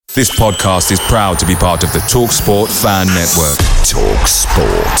This podcast is proud to be part of the TalkSport Fan Network.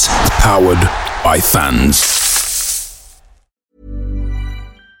 TalkSport. Powered by fans.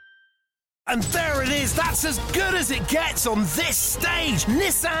 And there it is, that's as good as it gets on this stage.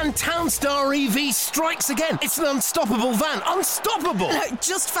 Nissan Townstar EV strikes again. It's an unstoppable van, unstoppable.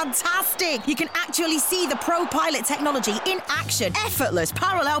 Just fantastic. You can actually see the ProPilot technology in action. Effortless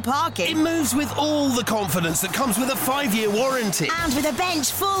parallel parking. It moves with all the confidence that comes with a 5-year warranty. And with a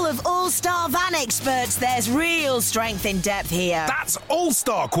bench full of all-star van experts, there's real strength in depth here. That's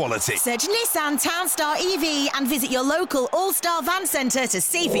all-star quality. Search Nissan Townstar EV and visit your local all-star van centre to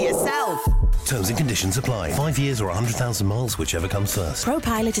see for yourself. Terms and conditions apply. 5 years or 100,000 miles, whichever comes first.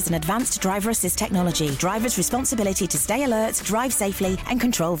 ProPilot is an advanced driver assist technology. Driver's responsibility to stay alert, drive safely and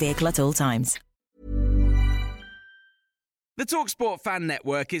control vehicle at all times. The TalkSport Fan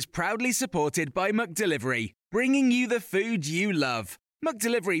Network is proudly supported by McDelivery, bringing you the food you love.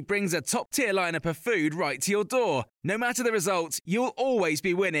 McDelivery brings a top-tier lineup of food right to your door. No matter the result, you'll always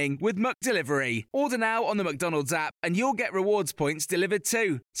be winning with McDelivery. Order now on the McDonald's app and you'll get rewards points delivered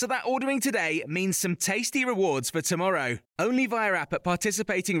too. So that ordering today means some tasty rewards for tomorrow. Only via app at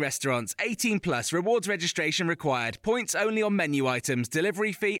participating restaurants. 18 plus. Rewards registration required. Points only on menu items.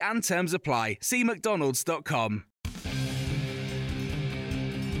 Delivery fee and terms apply. See mcdonalds.com.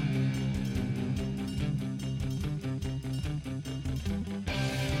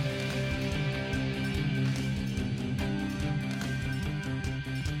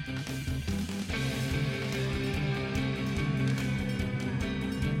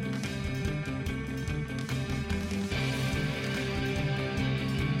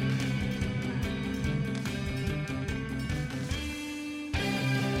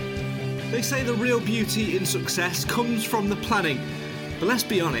 They say the real beauty in success comes from the planning. But let's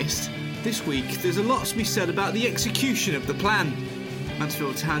be honest, this week there's a lot to be said about the execution of the plan.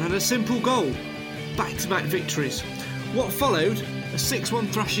 Mansfield Town had a simple goal: back-to-back victories. What followed, a 6-1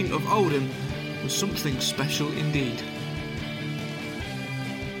 thrashing of Oldham, was something special indeed.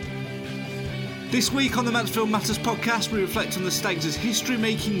 This week on the Mansfield Matters podcast, we reflect on the Stags'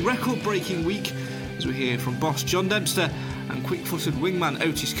 history-making, record-breaking week as we hear from boss John Dempster and quick-footed wingman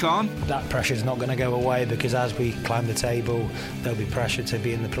Otis Khan. That pressure's not going to go away because as we climb the table, there'll be pressure to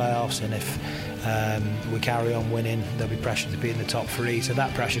be in the playoffs, and if we carry on winning, there'll be pressure to be in the top 3. So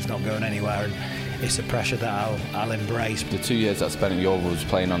that pressure's not going anywhere, and it's a pressure that I'll embrace. The 2 years that I spent at Yeovil was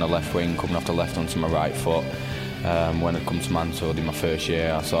playing on the left wing, coming off the left onto my right foot. When I come to Mansfield in my first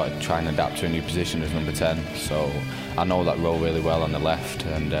year, I started trying to adapt to a new position as number 10. So I know that role really well on the left,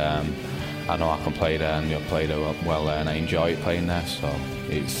 and I know I can play there, and I play there well there, and I enjoy playing there. So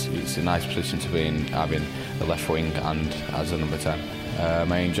it's a nice position to be in, having the left wing and as a number 10.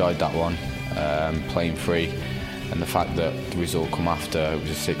 I enjoyed that one, playing free, and the fact that the result come after it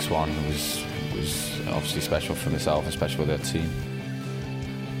was a 6-1 was obviously special for myself, especially with the team.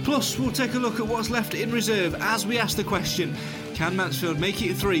 Plus, we'll take a look at what's left in reserve as we ask the question: can Mansfield make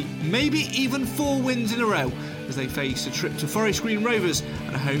it 3, maybe even 4 wins in a row, as they face a trip to Forest Green Rovers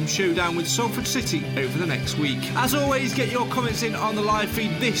and a home showdown with Salford City over the next week? As always, get your comments in on the live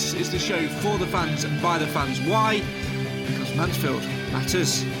feed. This is the show for the fans and by the fans. Why? Because Mansfield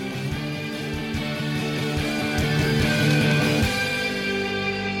matters.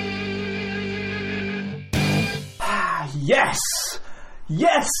 Yes!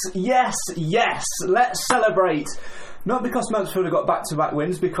 Yes, yes, yes. Let's celebrate. Not because Mansfield have got back-to-back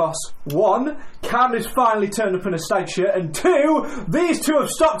wins, because 1, Cam has finally turned up in a Stag shirt, and 2, these two have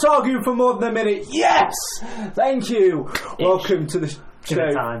stopped arguing for more than a minute. Yes! Thank you. Welcome to the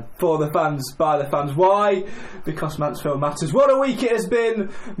show for the fans, by the fans. Why? Because Mansfield matters. What a week it has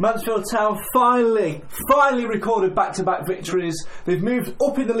been. Mansfield Town finally recorded back-to-back victories. They've moved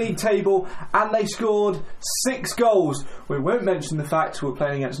up in the league table and they scored 6 goals. We won't mention the fact we're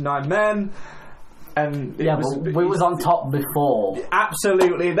playing against 9 men. And we was on top before.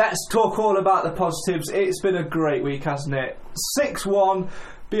 Absolutely. Let's talk all about the positives. It's been a great week, hasn't it? 6-1.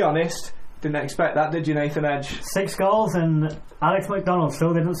 Be honest, didn't expect that, did you, Nathan Edge? 6 goals and Alex McDonald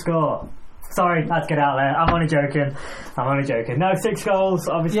still didn't score. Sorry, let's get out there. I'm only joking. No, 6 goals,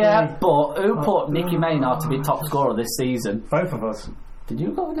 obviously. Yeah, but who put Nicky Maynard to be top scorer this season? Both of us. Did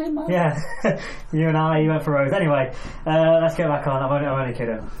you go name that? Yeah, you and I, you went for Rose. Anyway, let's get back on. I'm only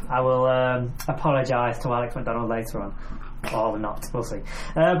kidding. I will apologise to Alex McDonald later on. Or not, we'll see.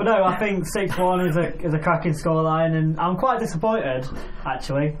 But no, I think 6-1 is a cracking scoreline, and I'm quite disappointed,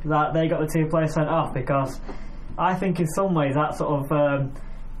 actually, that they got the 2 players sent off, because I think in some ways that sort of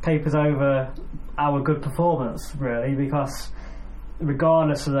papers over our good performance, really, because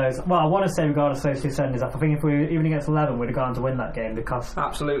regardless of those, well, I want to say regardless of those 2 senders off, I think if we were even against 11, we'd have gone on to win that game because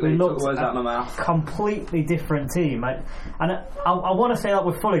absolutely we looked took the words out of my mouth. Completely different team. I want to say that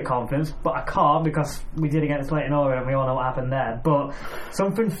with fully confidence, but I can't because we did against Leyton Orient and we all know what happened there. But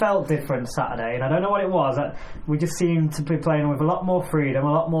something felt different Saturday, and I don't know what it was. We just seemed to be playing with a lot more freedom,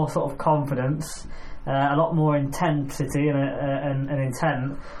 a lot more sort of confidence, a lot more intensity and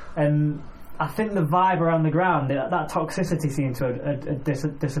intent, and I think the vibe around the ground, that toxicity seemed to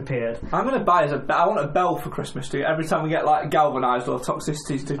have disappeared. I'm going to buy I want a bell for Christmas too. Every time we get like galvanised or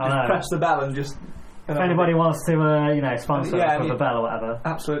toxicity, to just press the bell and just. If anybody wants to, sponsor us with a bell or whatever.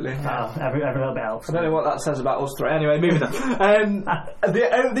 Absolutely. Every little bit helps. I don't know what that says about us three. Anyway, moving on.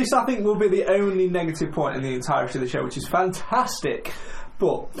 This, I think, will be the only negative point in the entirety of the show, which is fantastic.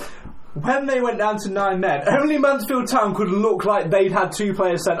 But when they went down to 9 men, only Mansfield Town could look like they'd had 2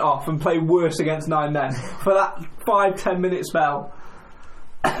 players sent off and play worse against 9 men for that 5-10 minute spell.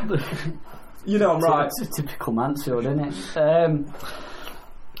 You know I'm right. It's a typical Mansfield, isn't it?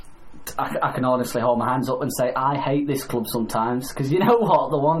 I can honestly hold my hands up and say I hate this club sometimes, because you know what,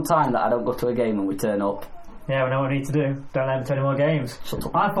 the one time that I don't go to a game and we turn up, yeah, we know what we need to do. Don't let them to any more games.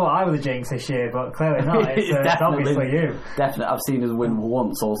 I thought I was a jinx this year, but clearly not. It's obviously you. Definitely. I've seen us win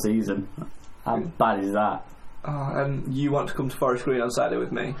once all season. How bad is that? And you want to come to Forest Green on Saturday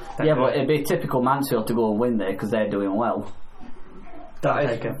with me? Yeah, but it'd be typical Mansfield to go and win there because they're doing well.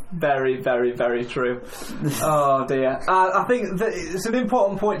 That is very, very, very true. Oh dear. I think that it's an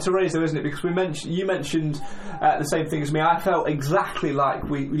important point to raise, though, isn't it? Because you mentioned the same thing as me. I felt exactly like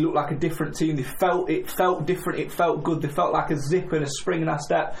we looked like a different team. It felt different. It felt good. They felt like a zip and a spring in our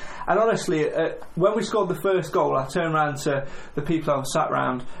step. And honestly, when we scored the first goal, I turned around to the people I sat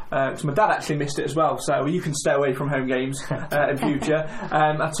round, because my dad actually missed it as well. So you can stay away from home games in future.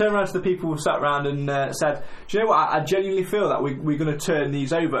 I turned around to the people who sat round and said, "Do you know what? I genuinely feel that we're going to turn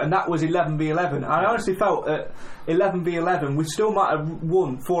these over," and that was 11v11. I honestly felt at 11v11 we still might have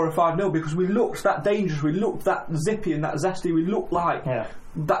won 4 or 5-0 because we looked that dangerous, we looked that zippy and that zesty, we looked like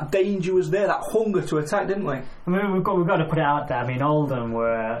that danger was there, that hunger to attack, didn't we? I mean, we've got to put it out there. I mean, Oldham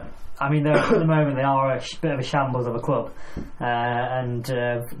were. I mean, at the moment they are a bit of a shambles of a club, and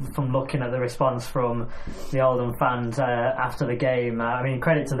from looking at the response from the Oldham fans after the game, I mean,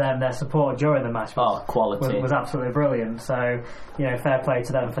 credit to them, their support during the match was absolutely brilliant. So, fair play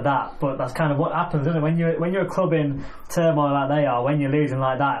to them for that. But that's kind of what happens, isn't it? When you're a club in turmoil like they are, when you're losing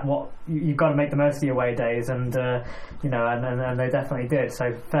like that, you've got to make the most of your away days, and and they definitely did.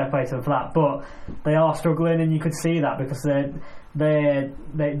 So fair play to them for that. But they are struggling, and you could see that because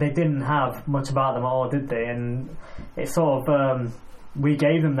they didn't have much about them at all, did they? And it's sort of we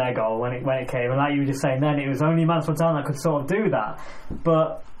gave them their goal when it came, and like you were just saying then, it was only Mansfield Town that could sort of do that.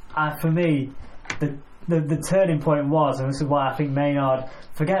 But for me, the turning point was, and this is why I think Maynard,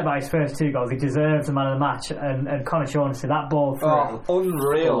 forget about his first 2 goals, he deserves the man of the match, and Conor Shaughnessy, that ball through,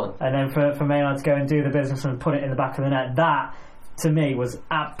 unreal. And then for Maynard to go and do the business and put it in the back of the net, that to me was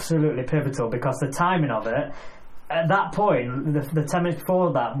absolutely pivotal, because the timing of it at that point, the 10 minutes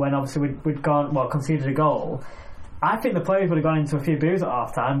before that, when obviously we'd conceded a goal, I think the players would have gone into a few boos at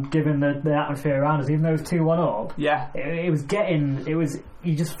half time, given the atmosphere around us, even though it was 2-1 up. Yeah.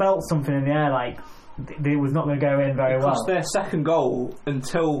 You just felt something in the air, like it was not going to go in very well. Because their second goal,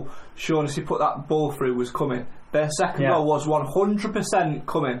 until Shaughnessy put that ball through, was coming. Their second goal was 100%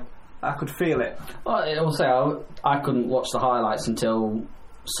 coming. I could feel it. Well, I will say, I couldn't watch the highlights until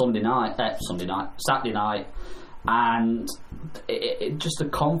Saturday night. And just the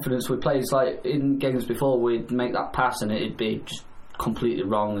confidence we played. It's like in games before, we'd make that pass and it'd be just completely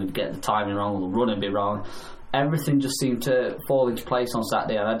wrong, we'd get the timing wrong, or the run would be wrong. Everything just seemed to fall into place on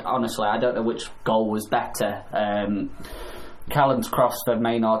Saturday, and honestly I don't know which goal was better. Callum's cross for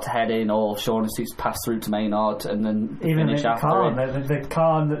Maynard to head in, or Shaughnessy's pass through to Maynard and then even finish after it. The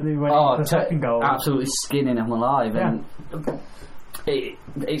Khan that they went for the second goal, absolutely skinning him alive. And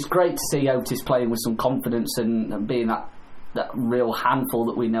it's great to see Otis playing with some confidence and being that real handful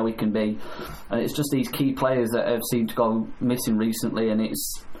that we know he can be. And it's just these key players that have seemed to go missing recently, and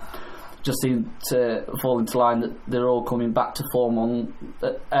it's just seemed to fall into line that they're all coming back to form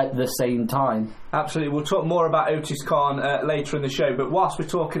at the same time. Absolutely. We'll talk more about Otis Khan later in the show, but whilst we're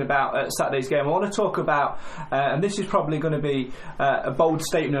talking about Saturday's game, I want to talk about, and this is probably going to be a bold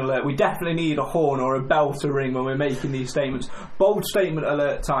statement alert. We definitely need a horn or a bell to ring when we're making these statements. Bold statement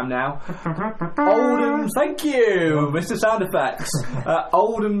alert time now. Oldham's, thank you, Mr. Sound Effects.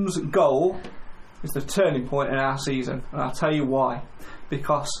 Oldham's goal is the turning point in our season, and I'll tell you why.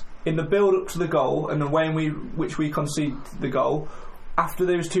 Because in the build-up to the goal and the way in which we conceded the goal, after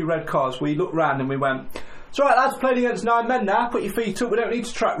those 2 red cards, we looked round and we went, It's alright, lads, playing against 9 men now. Put your feet up. We don't need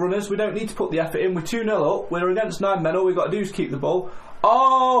to track runners. We don't need to put the effort in. We're 2-0 up. We're against 9 men. All we've got to do is keep the ball.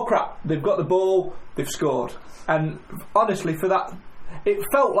 Oh, crap. They've got the ball. They've scored. And honestly, for that, it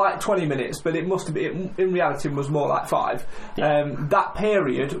felt like 20 minutes, but it must have been, in reality, it was more like 5. That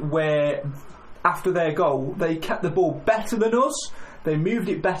period where, after their goal, they kept the ball better than us. They moved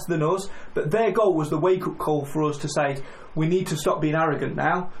it better than us, but their goal was the wake-up call for us to say, we need to stop being arrogant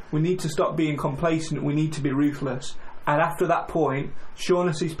now, we need to stop being complacent, we need to be ruthless. And after that point,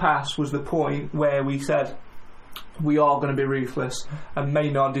 Shaughnessy's pass was the point where we said, we are going to be ruthless, and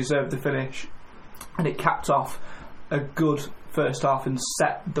Maynard deserved the finish. And it capped off a good first half and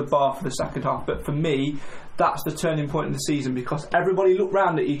set the bar for the second half. But for me, that's the turning point in the season, because everybody looked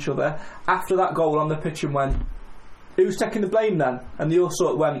round at each other after that goal on the pitch and went, who's taking the blame then? And they all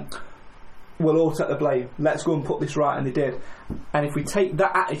sort of went, we'll all take the blame, let's go and put this right. And they did. And if we take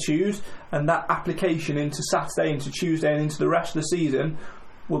that attitude and that application into Saturday, into Tuesday and into the rest of the season,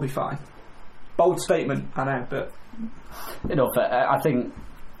 we'll be fine. Bold statement, I know, but I think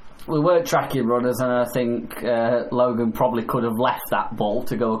we weren't tracking runners, and I think Logan probably could have left that ball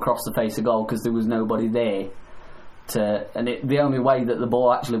to go across the face of goal because there was nobody there. The only way that the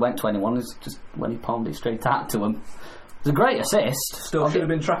ball actually went to anyone is just when he palmed it straight out to him. It was a great assist. Still should have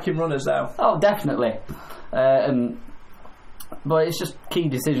been tracking runners though. Oh, definitely. But it's just key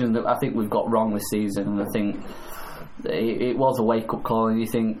decisions that I think we've got wrong this season, and I think it was a wake-up call, and you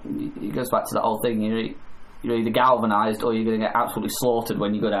think it goes back to that whole thing, you're either galvanised or you're going to get absolutely slaughtered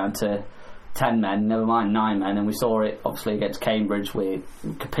when you go down to 10 men, never mind 9 men. And we saw it obviously against Cambridge, we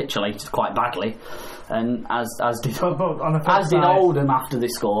capitulated quite badly, and as did Oldham after they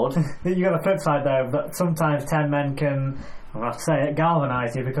scored. You got the flip side though, that sometimes 10 men can, I have to say it,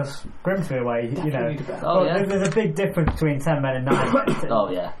 galvanise you, because Grimsby away, there's a big difference between 10 men and 9 men. Oh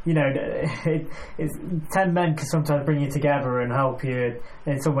yeah. It's 10 men can sometimes bring you together and help you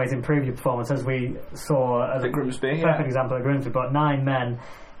in some ways improve your performance, as we saw as a Grimsby, perfect example at Grimsby. But 9 men,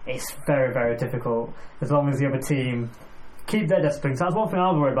 it's very, very difficult as long as the other team keep their discipline. So that's one thing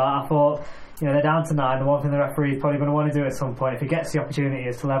I was worried about. I thought, they're down to 9. The one thing the referee is probably going to want to do at some point, if he gets the opportunity,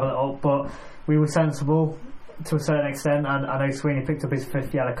 is to level it up. But we were sensible to a certain extent, and I know Sweeney picked up his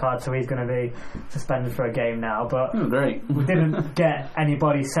 5th yellow card, so he's going to be suspended for a game now. But great. We didn't get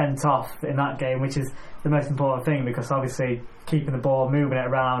anybody sent off in that game, which is the most important thing, because obviously keeping the ball, moving it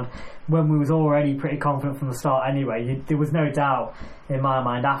around, when we was already pretty confident from the start anyway, there was no doubt in my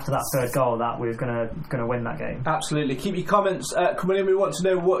mind after that third goal that we was going to win that game. Absolutely. Keep your comments coming in. We want to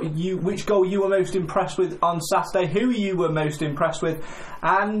know which goal you were most impressed with on Saturday, who you were most impressed with,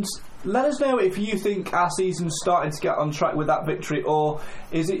 and let us know if you think our season's starting to get on track with that victory, or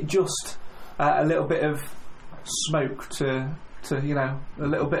is it just a little bit of smoke to a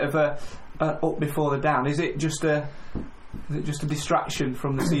little bit of a up before the down? Is it just a distraction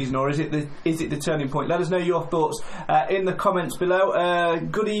from the season, or is it the turning point? Let us know your thoughts in the comments below.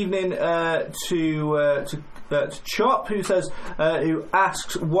 Good evening to Chop, who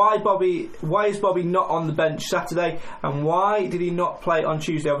asks why is Bobby not on the bench Saturday, and why did he not play on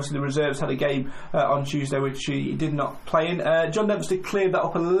Tuesday? Obviously the reserves had a game on Tuesday which he did not play in. John Dempsey cleared that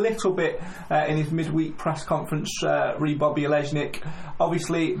up a little bit in his midweek press conference. Bobby Olejnik,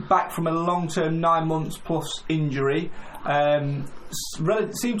 obviously back from a long-term 9 months plus injury,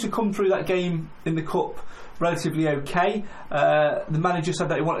 seemed to come through that game in the Cup relatively okay. The manager said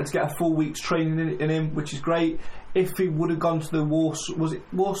that he wanted to get a full week's training in him, which is great. If he would have gone to the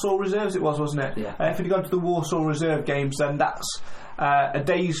Warsaw Reserves? It was, wasn't it? Yeah. If he'd gone to the Warsaw Reserve games, then that's a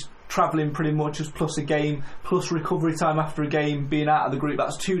day's travelling pretty much, plus a game, plus recovery time after a game, being out of the group.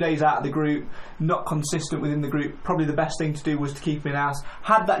 That's 2 days out of the group, not consistent within the group. Probably the best thing to do was to keep him in house.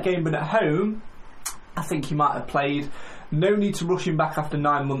 Had that game been at home, I think he might have played. No need to rush him back after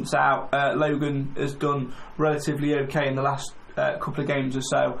 9 months out. Logan has done relatively okay in the last couple of games or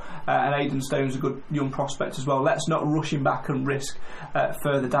so, and Aidan Stone's a good young prospect as well. Let's not rush him back and risk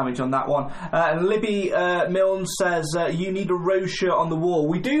further damage on that one. Libby Milne says you need a Rose shirt on the wall.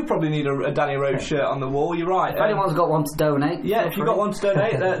 We do probably need a Danny Rose shirt on the wall, you're right. If anyone's got one to donate, if you've got one to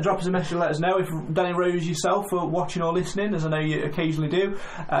donate, drop us a message and let us know. If Danny Rose yourself are watching or listening, as I know you occasionally do,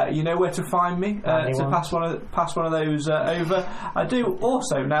 you know where to find me to pass one of those over. I do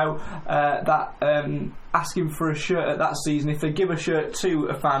also know that asking for a shirt at that season, if they give a shirt to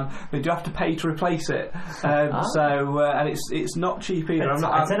a fan, they do have to pay to replace it. And it's not cheap either. I'm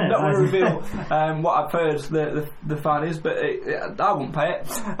not going to reveal what I've heard the fan is, but I won't pay it.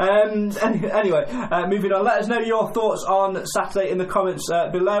 Anyway, moving on. Let us know your thoughts on Saturday in the comments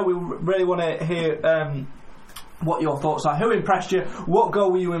below. We really want to hear what your thoughts are. Who impressed you? What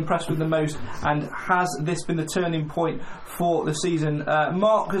goal were you impressed with the most? And has this been the turning point for the season?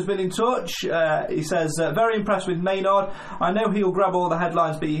 Mark has been in touch. He says, very impressed with Maynard. I know he'll grab all the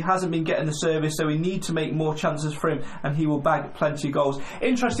headlines, but he hasn't been getting the service, so we need to make more chances for him, and he will bag plenty of goals.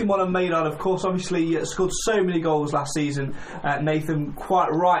 Interesting one on Maynard, of course. Obviously, scored so many goals last season. Nathan quite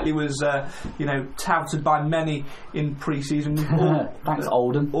rightly was, touted by many in pre-season. Thanks,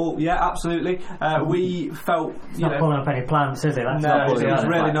 Oldham. Yeah, absolutely. We felt. Not pulling up any plants, is it? That's it's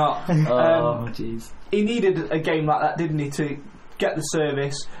really not. Oh, jeez. He needed a game like that, didn't he, to get the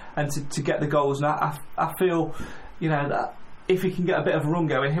service and to get the goals. And I feel, that if he can get a bit of a run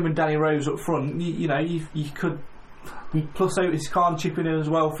going, him and Danny Rose up front, you could. Plus Otis Khan chipping in as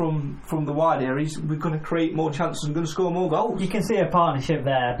well from the wide areas, we're going to create more chances and going to score more goals. You can see a partnership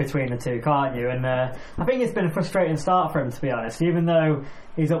there between the two, can't you? And I think it's been a frustrating start for him, to be honest. Even though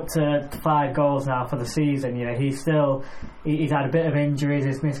he's up to 5 goals now for the season, he's had a bit of injuries.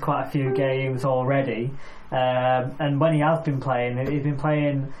 He's missed quite a few games already. And when he has been playing, he's been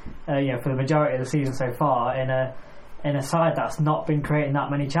playing for the majority of the season so far in a side that's not been creating that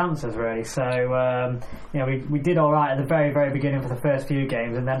many chances, really. So we did all right at the very, very beginning for the first few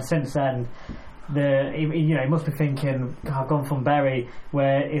games, and then since then he must be thinking, I've gone from Bury,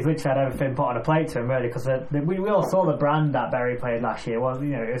 where he's literally had everything put on a plate to him, really, because we all saw the brand that Bury played last year. Well,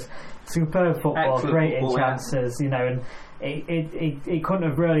 it was superb football, creating chances, and it couldn't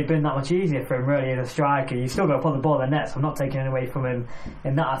have really been that much easier for him, really, as a striker. You still got to put the ball in the net, so I'm not taking it away from him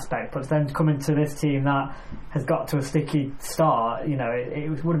in that aspect. But then coming to this team that has got to a sticky start,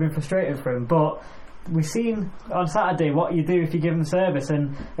 it would have been frustrating for him. But we've seen on Saturday what you do if you give them service,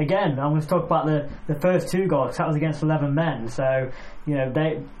 and again I'm going to talk about the first 2 goals. That was against 11 men, so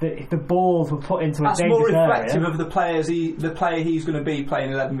if the balls were put into a dangerous area. That's more reflective of the player he's going to be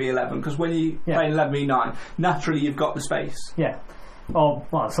playing 11v11, because when you play 11v9, naturally you've got the space. Yeah. Or,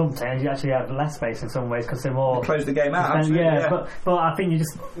 well, sometimes you actually have less space in some ways because they're more... Close the game out, absolutely, yeah. But I think you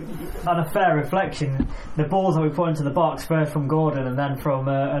just... On a fair reflection, the balls that we put into the box, first from Gordon and then from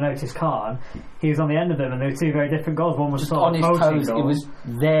an Otis Khan, he was on the end of them, and they were 2 very different goals. One was just sort on of his toes. goal. It was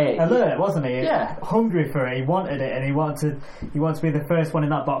there. Alert, wasn't he? Yeah. Hungry for it. He wanted it, and he wanted to be the first one in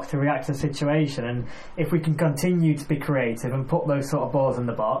that box to react to the situation. And if we can continue to be creative and put those sort of balls in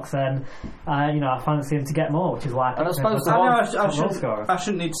the box, then I fancy him to get more, which is why I suppose I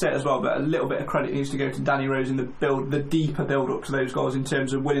shouldn't need to say it as well, but a little bit of credit needs to go to Danny Rose in the deeper build up to those goals, in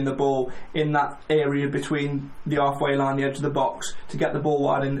terms of winning the ball in that area between the halfway line, the edge of the box, to get the ball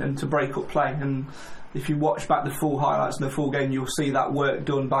wide and to break up play. And if you watch back the full highlights and the full game, you'll see that work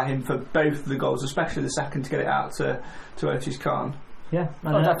done by him for both of the goals, especially the second, to get it out to Otis Khan. Yeah,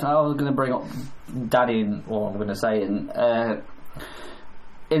 definitely. I was going to bring up Danny, in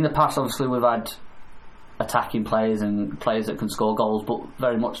the past, obviously we've had attacking players and players that can score goals, but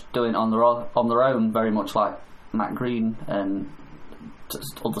very much doing it on their own, very much like Matt Green and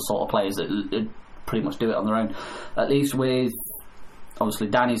just other sort of players that pretty much do it on their own. At least with, obviously,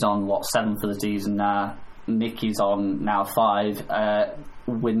 Danny's on 7 for the season now, Mickey's on now 5.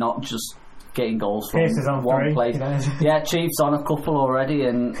 We're not just getting goals from one 3, place. Yeah, Chief's on a couple already,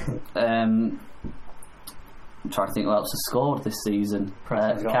 and I'm trying to think who else has scored this season.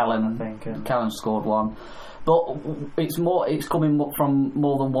 Callum scored 1, but it's coming from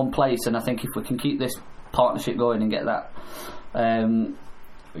more than one place, and I think if we can keep this partnership going and get that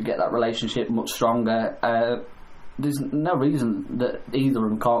relationship much stronger, there's no reason that either of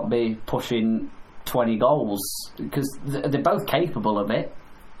them can't be pushing 20 goals, because they're both capable of it,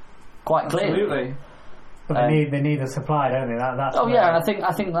 quite clearly. Absolutely. But they need the supply, don't they? That's and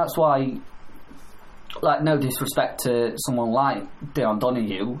I think that's why, like, no disrespect to someone like Dion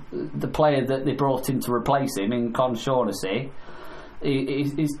Donoghue, the player that they brought in to replace him in Con Shaughnessy,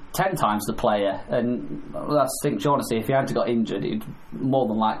 he's 10 times the player, and I think Shaughnessy, if he hadn't got injured, he'd more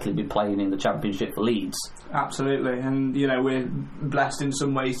than likely be playing in the Championship for Leeds. Absolutely, and we're blessed in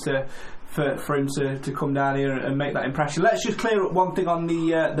some ways for him to come down here and make that impression. Let's just clear up one thing on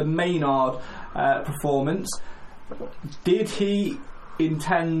the Maynard performance. Did he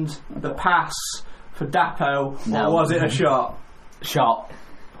intend the pass for Dapo, or was it a shot? Shot.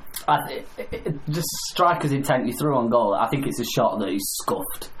 Just striker's intent you threw on goal. I think it's a shot that he's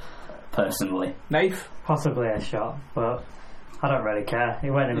scuffed, personally. Nath? Possibly a shot, but I don't really care. He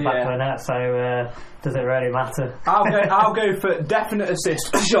went in the back of the net, so does it really matter? I'll go for definite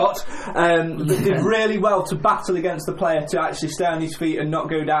assist shot. That did really well to battle against the player to actually stay on his feet and not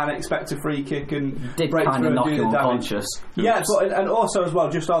go down and expect a free kick and did break kind through of knock and do him the damage. unconscious. Yeah, and also as well,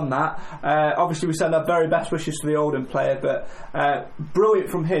 just on that, obviously we send our very best wishes to the Oldham player, but brilliant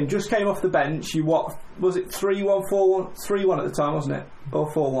from him. Just came off the bench. Was it 3-1, 4-1, 3-1 at the time, wasn't it? Or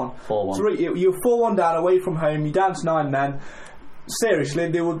 4-1? 4-1. You were 4-1 down away from home. You down to 9 men. Seriously,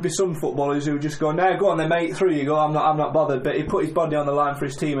 there would be some footballers who would just go, "No, go on then, mate, through you go. I'm not bothered." But he put his body on the line for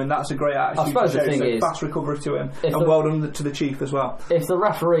his team, and that's a great attitude. I suppose the thing is, fast recovery to him, and well done to the chief as well. If the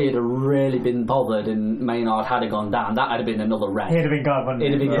referee had really been bothered and Maynard had gone down, that would have been another red. He'd have been gone, wouldn't he?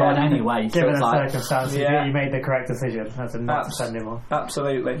 He'd have been gone anyway. Given so the circumstances, you made the correct decision. That's not to send him on.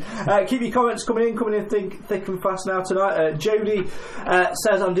 Absolutely. Keep your comments coming in thick and fast now tonight. Jody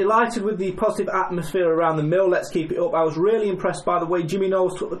says, "I'm delighted with the positive atmosphere around the Mill. Let's keep it up. I was really impressed by the way Jimmy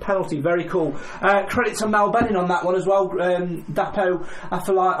Knowles took the penalty. Very cool." Credit to Mal Benning on that one as well. Dapo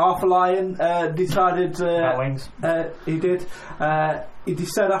Afolayan decided wings. He did. He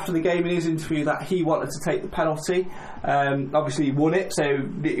said after the game in his interview that he wanted to take the penalty. Obviously he won it, so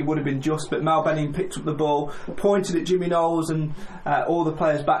it would have been just, but Mal Benning picked up the ball, pointed at Jimmy Knowles, and all the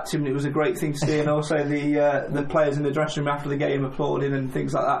players backed him, and it was a great thing to see. And also the players in the dressing room after the game applauding and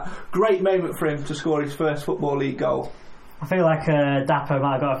things like that. Great moment for him to score his first Football League goal. I feel like Dapo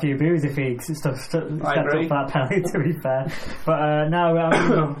might have got a few boos if he stepped up for that penalty, to be fair. But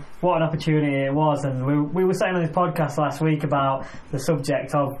no, what an opportunity it was. And we were saying on this podcast last week about the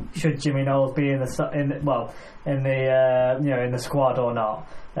subject of should Jimmy Knowles be in the squad or not.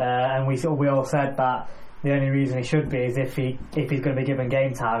 And we all said that the only reason he should be is if he's going to be given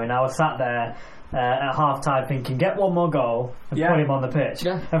game time. And I was sat there at half time thinking, get one more goal and put him on the pitch.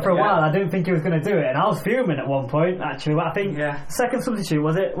 And for a while I didn't think he was going to do it, and I was fuming at one point actually. But I think second substitute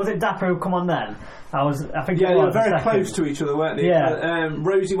was it Dapo who come on then? I think they were very close to each other, weren't they? Yeah.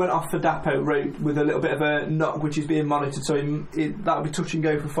 Rosie went off for Dapo with a little bit of a knock, which is being monitored, so that'll be touch and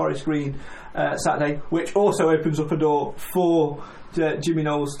go for Forest Green Saturday, which also opens up a door for Jimmy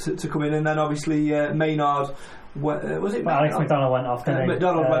Knowles to come in. And then obviously Maynard. Was it Alex McDonald went off, didn't he?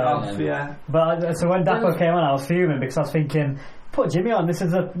 McDonald went off, yeah. But so when Dapo came on, I was fuming because I was thinking, put Jimmy on, this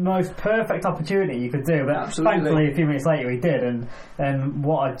is the most perfect opportunity you could do. But thankfully a few minutes later he did, and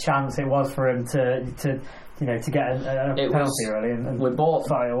what a chance it was for him to get a penalty really, and we bought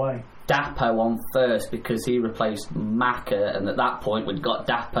fire away. Dapo on first because he replaced Macca, and at that point we'd got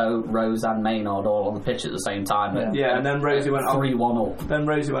Dapo, Rose and Maynard all on the pitch at the same time. And then Rosie went off 3-1 up. Then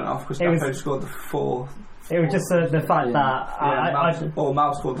Rosie went off because Dapo scored the fourth. It was just the fact that Mal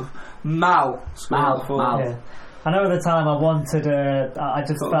scored the fourth. Yeah. I know at the time I wanted I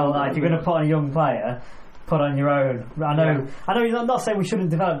just felt like if you're going to put on a young player, put on your own. I know I'm not saying we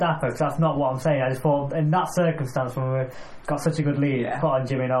shouldn't develop Dapo, because that's not what I'm saying. I just thought in that circumstance when we've got such a good lead, put on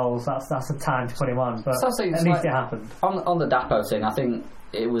Jimmy Knowles, that's the time to put him on. But at least it happened. On the Dapo thing, I think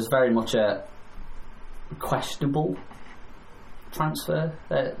it was very much a questionable transfer,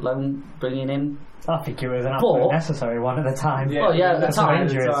 loan bringing in. I think it was an absolutely necessary one at the time. At the time.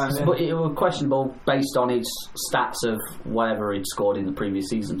 But it was questionable based on his stats of whatever he'd scored in the previous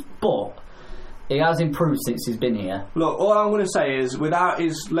seasons. But he has improved since he's been here. Look, all I'm going to say is, without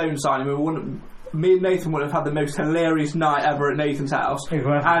his loan signing, me and Nathan would have had the most hilarious night ever at Nathan's house,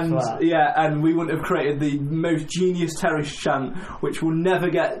 and we wouldn't have created the most genius terrace chant, which will never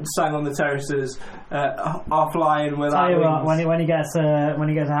get sang on the terraces. Afolayan without wings. What, when he gets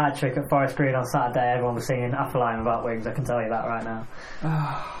a hat trick at Forest Green on Saturday, everyone was singing Afolayan without wings. I can tell you that right now.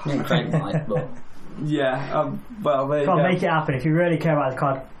 Craig might, but. Yeah, well, there you go. Make it happen. If you really care about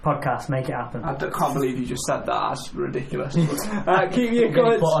the podcast, make it happen. I can't believe you just said that. That's ridiculous. Keep your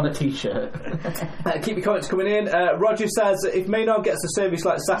comments. Put on a t-shirt. Keep your comments coming in. Roger says, if Maynard gets a service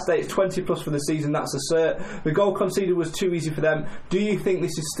like Saturday, it's 20 plus for the season. That's a cert. The goal conceded was too easy for them. Do you think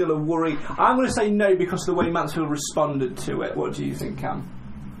this is still a worry? I'm going to say no because of the way Mansfield responded to it. What do you think, Cam?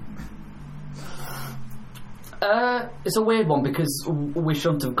 It's a weird one because we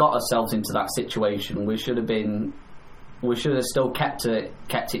shouldn't have got ourselves into that situation. We should have still kept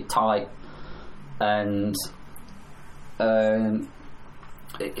it tight, and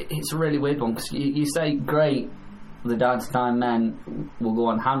it's a really weird one because you say great, the down to 9 men will go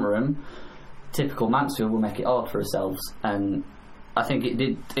and hammer them. Typical Mansfield will make it hard for ourselves, and I think it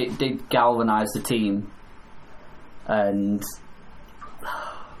did galvanise the team, and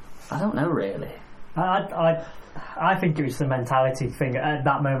I don't know really. I think it was the mentality thing at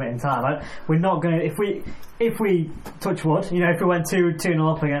that moment in time. We're not going to if we touch wood, if we went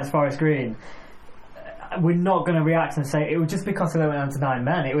 2-0 up against Forest Green, we're not going to react and say it was just because they went down to 9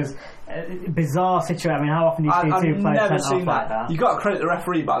 men. It was a bizarre situation. I mean, how often do you see 2 players sent off like that? You've got to credit the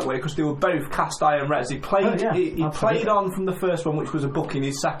referee, by the way, because they were both cast iron reds. He played he played on from the first one, which was a booking,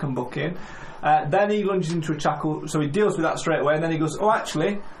 his second booking. Then he lunges into a tackle, so he deals with that straight away, and then he goes, oh,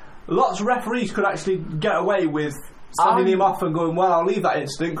 actually, lots of referees could actually get away with sending him off and going, well, I'll leave that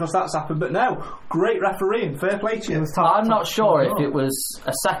incident because that's happened. But no, great refereeing, fair play to you. I'm not sure if it was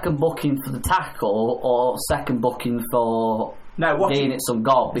a second booking for the tackle or second booking for being it some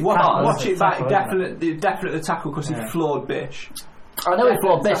goal. Watch it back, definitely the tackle because he floored Bish. I know he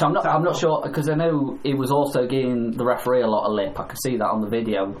floored Bish. I'm not sure because I know he was also giving the referee a lot of lip. I could see that on the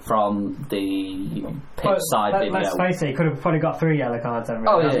video from the pitch side video. Let's face it, he could have probably got 3 yellow cards.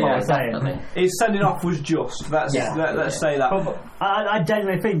 Definitely. His sending off was just. Let's say that. But I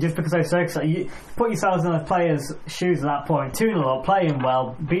genuinely think just because those circumstances, you put yourselves in the players' shoes at that point, 2-0 up, playing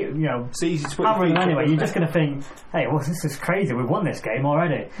well, it's easy to put hammering anyway. You're just going to think, hey, well, this is crazy. We've won this game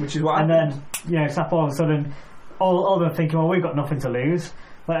already. Which is what. And then Snap all of a sudden. All of them thinking, well, we've got nothing to lose.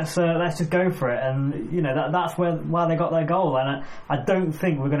 Let's just go for it, and that's why they got their goal. And I don't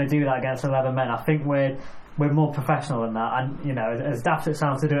think we're going to do that against 11 men. I think we're more professional than that. And as daft as it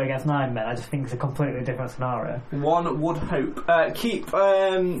sounds to do it against 9 men, I just think it's a completely different scenario. One would hope. Keep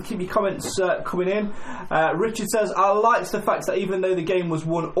your comments coming in. Richard says, I liked the fact that even though the game was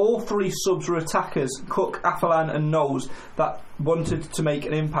won, all 3 subs were attackers: Cook, Afalan and Knowles, that wanted to make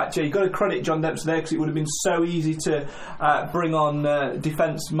an impact. Yeah, you've got to credit John Dempster there, because it would have been so easy to bring on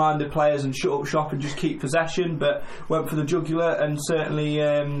defence-minded players and shut up shop and just keep possession, but went for the jugular and certainly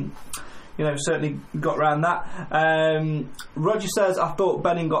certainly got around that. Roger says, I thought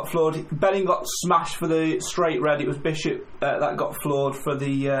Benning got floored. Benning got smashed for the straight red. It was Bishop that got floored for the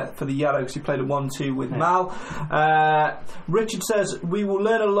yellow, because he played a 1-2 with Mal. Richard says, we will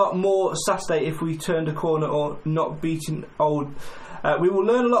learn a lot more Saturday if we turned a corner or not beating old. We will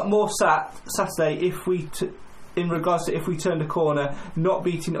learn a lot more Saturday if we in regards to if we turned a corner, not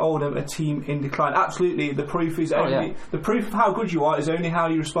beating Oldham, a team in decline. Absolutely, the proof is the proof of how good you are is only how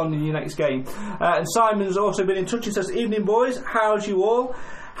you respond in your next game. And Simon's also been in touch and says, evening boys, how's you all?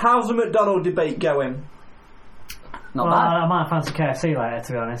 How's the McDonald debate going? Not bad. I might fancy KFC later,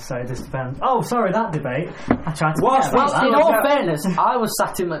 to be honest, so it just depends. Oh, sorry, that debate. I tried to in all fairness, I was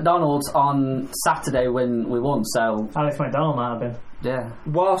sat in McDonald's on Saturday when we won, so Alex McDonald might have been. Yeah.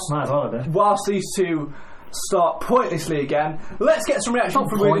 Might as well have been. Whilst these two start pointlessly again, let's get some reaction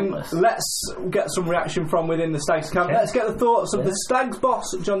from within. Let's get some reaction from within the Stags camp. Okay. Let's get the thoughts of the Stags boss,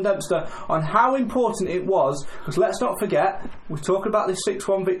 John Dempster, on how important it was, because let's not forget, we talk about this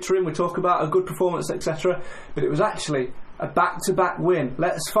 6-1 victory and we talk about a good performance, etc., but it was actually a back-to-back win.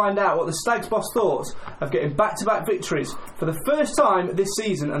 Let's find out what the Stags boss thought of getting back-to-back victories for the first time this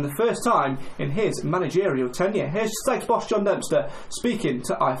season and the first time in his managerial tenure. Here's Stags boss John Dempster speaking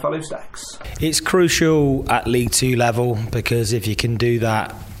to I Follow Stags. It's crucial at League 2 level, because if you can do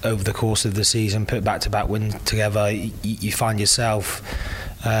that over the course of the season, put back-to-back wins together, you find yourself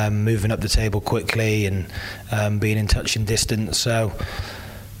moving up the table quickly and being in touch and distance. So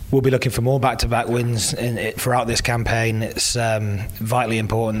we'll be looking for more back-to-back wins throughout this campaign. It's vitally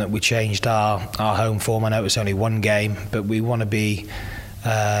important that we changed our home form. I know it's only one game, but we want to be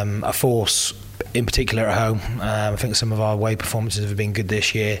a force, in particular at home. I think some of our away performances have been good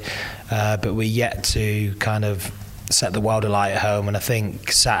this year, but we're yet to kind of set the world alight at home, and I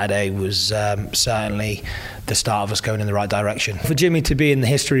think Saturday was certainly the start of us going in the right direction. For Jimmy to be in the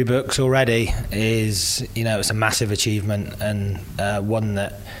history books already is, it's a massive achievement, and one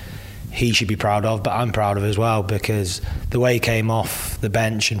that he should be proud of, but I'm proud of as well, because the way he came off the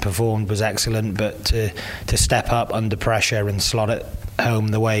bench and performed was excellent, but to step up under pressure and slot it home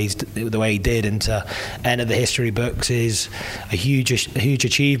the way he did and to enter the history books is a huge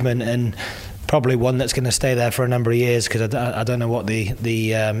achievement, and probably one that's going to stay there for a number of years, because I don't know what the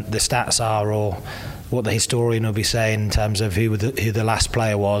stats are or what the historian will be saying in terms of who the last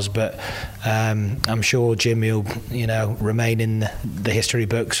player was, but I'm sure Jimmy will remain in the history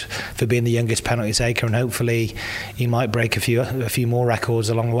books for being the youngest penalty taker, and hopefully he might break a few more records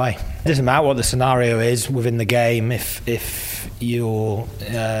along the way. It doesn't matter what the scenario is within the game, if you're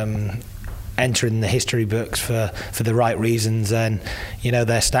entering the history books for the right reasons, then they're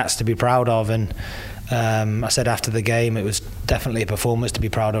stats to be proud of. And I said after the game it was definitely a performance to be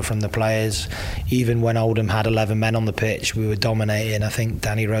proud of from the players. Even when Oldham had 11 men on the pitch, we were dominating. I think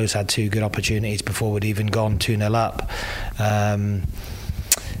Danny Rose had 2 good opportunities before we'd even gone 2-0 up.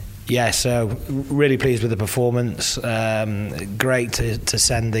 So really pleased with the performance. Great to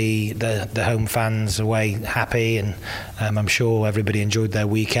send the home fans away happy, and I'm sure everybody enjoyed their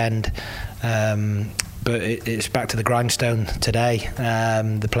weekend. but it's back to the grindstone today.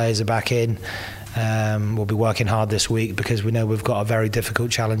 The players are back in. We'll be working hard this week because we know we've got a very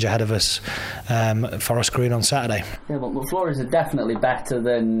difficult challenge ahead of us at Forest Green on Saturday. Yeah, but the Flores are definitely better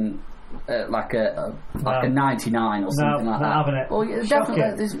than like a 99 or something like that. Having it. Well, yeah,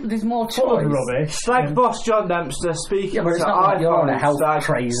 definitely. There's more choice. Full of rubbish. Slag boss John Dempster speaking. Yeah, but it's not like you're on a health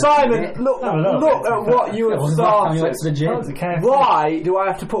craze. Simon, look at what you have started. Why do I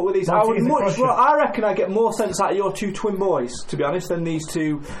have to put with these? I reckon I get more sense out of your two twin boys, to be honest, than these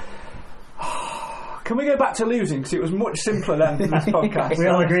two. Can we go back to losing? Because it was much simpler then in this podcast. We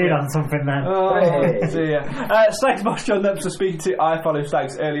all agreed on something then. Dear. Stags boss John Dempster speaking to I Follow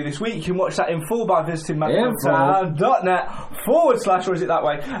Stags earlier this week. You can watch that in full by visiting mansfieldtown.net / or is it that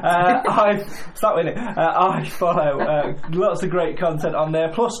way? It's that way, isn't it? I Follow. Lots of great content on there.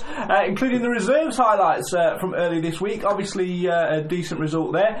 Plus, including the reserves highlights from earlier this week. Obviously, a decent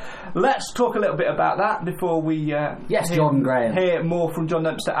result there. Let's talk a little bit about that before we Jordan Graham. Hear more from John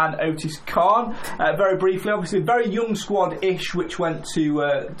Dempster and Otis Khan. Very briefly, obviously a very young squad-ish which went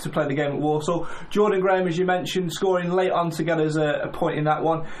to play the game at Walsall. Jordan Graham, as you mentioned, scoring late on to get us a point in that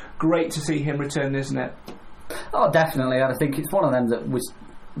one. Great to see him return, isn't it? Oh, definitely. And I think it's one of them that was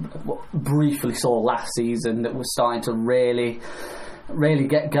briefly saw last season that was starting to really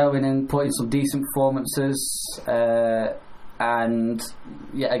get going and put in some decent performances. And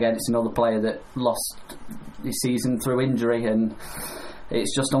yet again, it's another player that lost this season through injury, and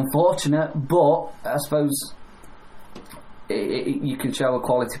it's just unfortunate, but I suppose you can show a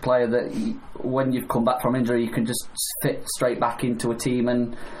quality player that when you've come back from injury, you can just fit straight back into a team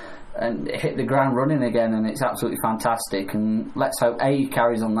and hit the ground running again, and it's absolutely fantastic. And let's hope A, he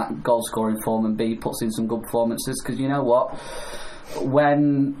carries on that goal scoring form, and B, puts in some good performances, because you know what,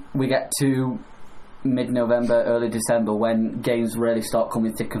 when we get to mid-November, early December, when games really start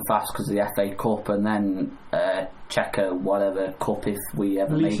coming thick and fast because of the FA Cup and then Checker whatever cup, if we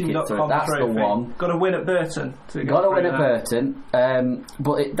ever make it through, that's the one. Got to win at Burton.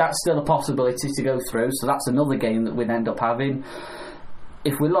 But that's still a possibility to go through, so that's another game that we'd end up having.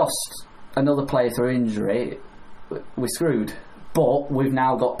 If we lost another player through injury, we're screwed. But we've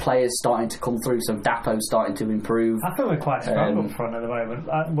now got players starting to come through, so Dapo's starting to improve. I feel we're quite strong up front at the moment,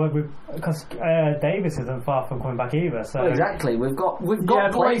 because Davis isn't far from coming back either. So exactly, we've got. Yeah,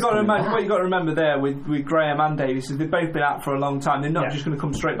 but what you got to remember there with Graham and Davis is they've both been out for a long time. They're not just going to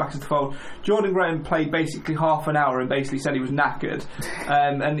come straight back to the fold. Jordan Graham played basically half an hour and basically said he was knackered,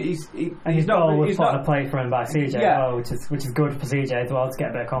 and he's his not. Goal was put on a plate for him by CJ, which is good for CJ as well to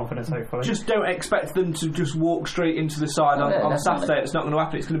get a bit of confidence. Hopefully, just don't expect them to just walk straight into the side on Saturday. It's not going to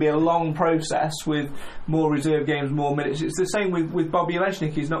happen. It's going to be a long process with more reserve games, more minutes. It's the same with Bobby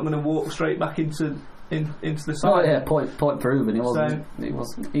Leshnik. He's not going to walk straight back into the side. Oh yeah, point proven. He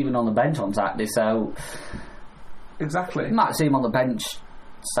wasn't even on the bench on Saturday. So exactly, you might see him on the bench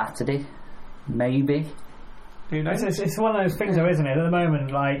Saturday, maybe. Who knows? It's one of those things, though, isn't it? At the moment,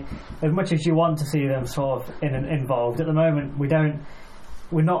 like as much as you want to see them sort of involved, at the moment we don't.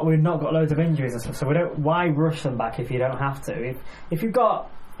 We've not got loads of injuries and stuff, so we don't. Why rush them back if you don't have to? If we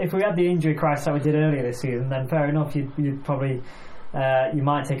had the injury crisis that we did earlier this season, then fair enough. You'd probably you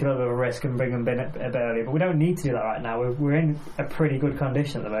might take a little bit of a risk and bring them in a bit earlier, but we don't need to do that right now. We're in a pretty good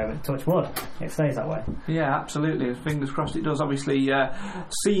condition at the moment. Touch wood, it stays that way. Yeah, absolutely. Fingers crossed it does. Obviously,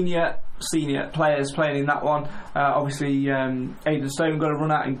 senior players playing in that one. Obviously, Aidan Stone got a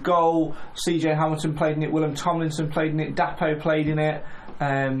run out in goal. CJ Hamilton played in it. Willem Tomlinson played in it. Dapo played in it.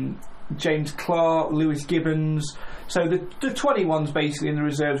 James Clark, Lewis Gibbons. So the 21s basically in the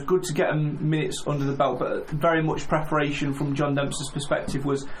reserves, good to get them minutes under the belt, but very much preparation from John Dempster's perspective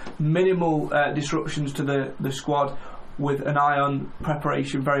was minimal disruptions to the squad, with an eye on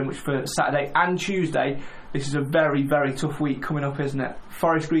preparation very much for Saturday and Tuesday. This is a very, very tough week coming up, isn't it?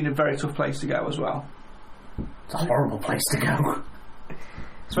 Forest Green, a very tough place to go as well. It's a horrible place to go.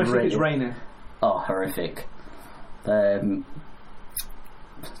 Especially if it's raining. Oh, horrific. There's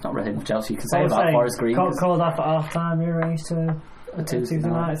not really much else you can say about Forest Green. Call that for half time, you arrange to a Tuesday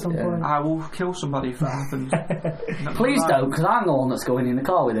night at some point. I will kill somebody if that happens. Please don't, because I'm the one that's going in the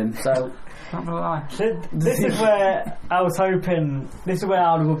car with him, so not gonna lie. This is where I was hoping. This is where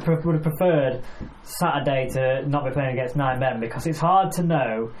I would have preferred Saturday to not be playing against 9 men, because it's hard to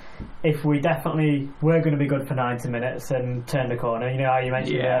know if we definitely were going to be good for 90 minutes and turn the corner. You know how you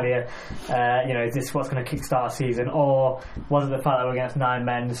mentioned earlier. Is this what's going to kickstart a season, or was it the fact that we're against 9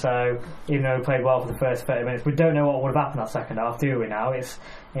 men? So even though we played well for the first 30 minutes, we don't know what would have happened that second half, do we now? It's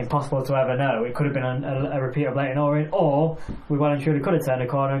impossible to ever know. It could have been a repeat of Leyton Orient, or we well and truly could have turned a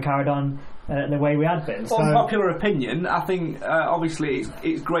corner and carried on the way we had been. Unpopular opinion, I think obviously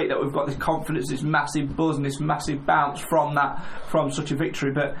it's great that we've got this confidence, this massive buzz and this massive bounce from such a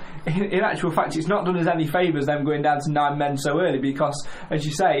victory, but in actual fact it's not done us any favours them going down to 9 men so early, because as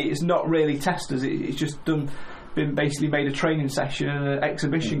you say, it's not really testers, it's just been basically made a training session and an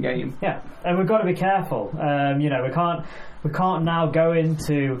exhibition game. Yeah, and we've got to be careful. We can't now go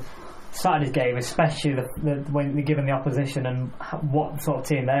into Saturday's game, especially when they're given the opposition and what sort of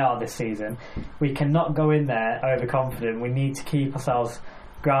team they are this season. We cannot go in there overconfident. We need to keep ourselves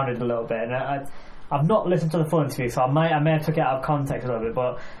grounded a little bit. And I've not listened to the full interview, so I may have took it out of context a little bit.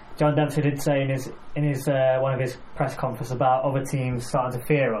 But John Dempsey did say in his one of his press conferences about other teams starting to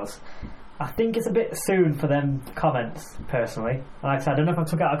fear us. I think it's a bit soon for them comments, personally. And like I said, I don't know if I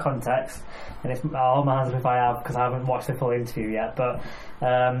took it out of context, and I'll hold my hands up if I have, because I haven't watched the full interview yet. But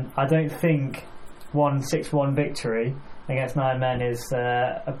I don't think 6-1 victory against 9 men is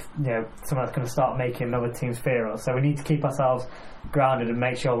something that's going to start making other teams fear us. So we need to keep ourselves grounded and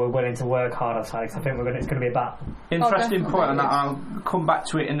make sure we're willing to work hard on sides. I think it's going to be a battle. Interesting point on that. I'll come back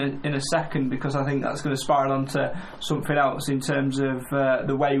to it in a second, because I think that's going to spiral onto something else in terms of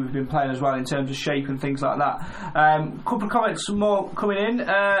the way we've been playing as well, in terms of shape and things like that. Couple of comments more coming in.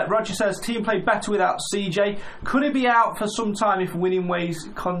 Roger says team played better without CJ. Could he be out for some time if winning ways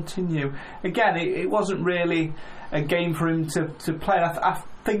continue? Again, it wasn't really a game for him to play. I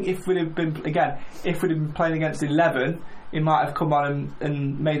think if we'd have been playing against 11, he might have come on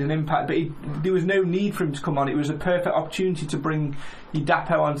and made an impact, but there was no need for him to come on. It was a perfect opportunity to bring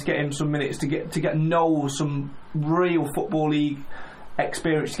Dapo on, to get him some minutes, to get Noel some real Football League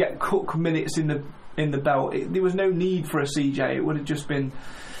experience, to get Cook minutes in the belt. There was no need for a CJ. It would have just been,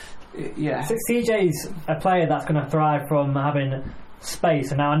 yeah. So CJ's a player that's going to thrive from having space,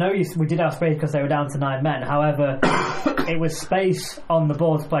 and now I know we did have space because they were down to 9 men. However, it was space on the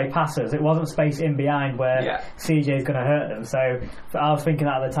ball to play passes. It wasn't space in behind where CJ is going to hurt them. So I was thinking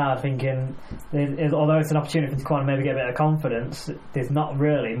at the time, although it's an opportunity to come on and maybe get a bit of confidence, there's not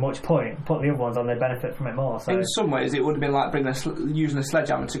really much point. Put the other ones on, they benefit from it more. So in some ways, it would have been like using a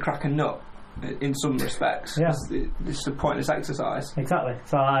sledgehammer to crack a nut. In some respects, it's a pointless exercise. Exactly.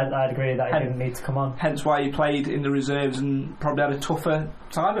 So I'd agree that he didn't need to come on. Hence why he played in the reserves and probably had a tougher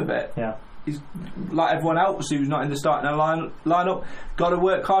time of it. Yeah. He's like everyone else who's not in the starting lineup. Got to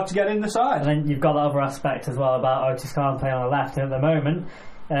work hard to get in the side. And then you've got the other aspect as well about Otis Khan playing on the left. And at the moment,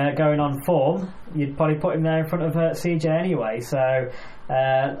 going on form, you'd probably put him there in front of CJ anyway. So,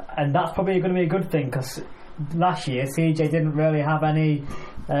 and that's probably going to be a good thing, because last year CJ didn't really have any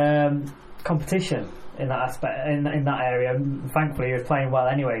competition in that aspect, in that area. Thankfully he was playing well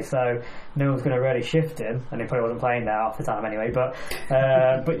anyway, so no one's going to really shift him, and he probably wasn't playing there half the time anyway, but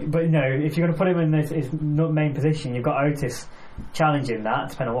if you're going to put him in his main position, you've got Otis challenging that,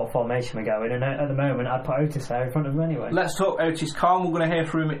 depending on what formation we're going, and at the moment I'd put Otis there in front of him anyway. Let's talk Otis Khan. We're going to hear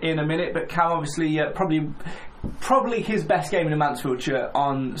from him in a minute, but Cam obviously probably his best game in the Mansfield shirt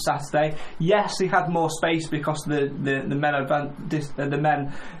on Saturday. Yes, he had more space because of the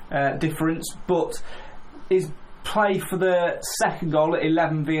men difference, but his play for the second goal at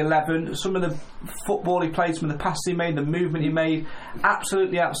 11v11, some of the football he played, some of the passes he made, the movement he made,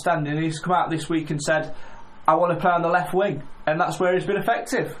 absolutely outstanding. And he's come out this week and said, I want to play on the left wing, and that's where he's been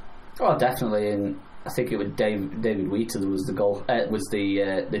effective. Oh, definitely. And I think it was David Wheater that was the goal. Was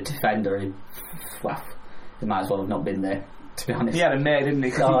the defender. He might as well have not been there, to be honest. He had a mare, didn't he?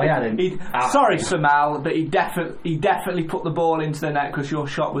 Sorry, Samal, but he definitely put the ball into the net because your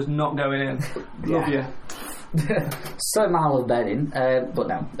shot was not going in. Love you. Samal was betting, but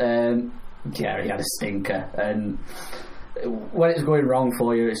no. He had a stinker, and when it's going wrong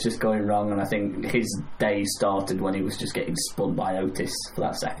for you, it's just going wrong. And I think his day started when he was just getting spun by Otis for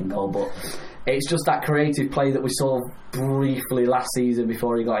that second goal. But it's just that creative play that we saw briefly last season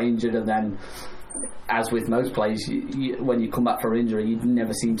before he got injured, and then, as with most players, when you come back from injury, you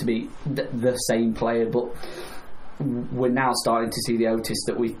never seem to be the same player. But we're now starting to see the Otis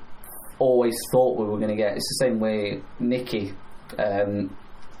that we always thought we were going to get. It's the same way Nicky.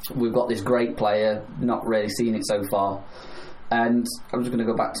 We've got this great player, not really seen it so far. And I'm just going to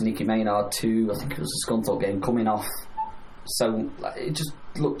go back to Nicky Maynard too. I think it was a Scunthorpe game, coming off. So it just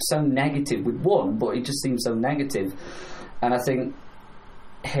looked so negative. We'd won, but it just seemed so negative. And I think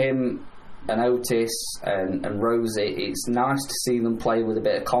him and Otis and Rosie, it's nice to see them play with a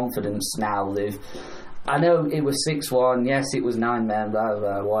bit of confidence now. I know it was 6-1, yes, it was 9 men, blah,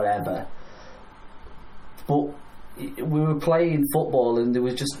 blah, whatever. But we were playing football and there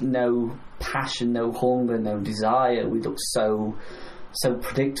was just no passion, no hunger, no desire. We looked so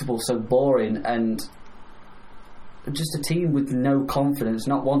predictable, so boring, and just a team with no confidence,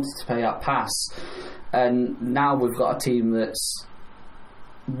 not wanting to play that pass. And now we've got a team that's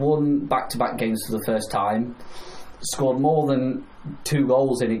won back-to-back games for the first time, scored more than 2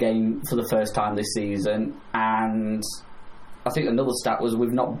 goals in a game for the first time this season, and I think another stat was I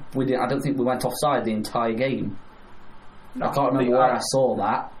don't think we went offside the entire game. No, I can't remember where I saw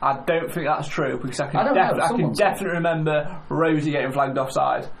that. I don't think that's true, because I can definitely remember Rosie getting flagged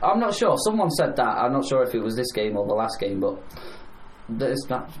offside. I'm not sure. Someone said that. I'm not sure if it was this game or the last game, but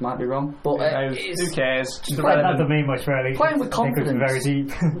that might be wrong. But who cares? That doesn't mean much, really. Playing with confidence. Very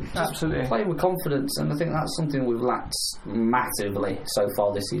deep. Absolutely. Playing with confidence, and I think that's something we've lacked massively so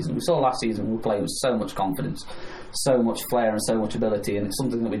far this season. We saw last season we were playing with so much confidence, so much flair and so much ability, and it's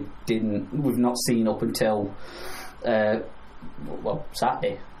something that we've not seen up until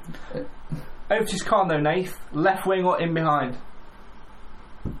Saturday. Otis Khan though, Nath, left wing or in behind?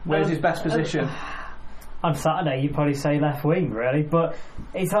 Where's his best position? On Saturday you'd probably say left wing, really, but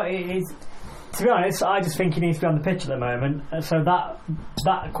it's to be honest, I just think he needs to be on the pitch at the moment, so that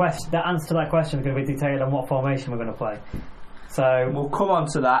answer to that question is going to be dictated on what formation we're going to play. So we'll come on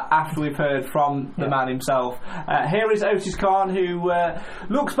to that after we've heard from the man himself. Here is Otis Khan, who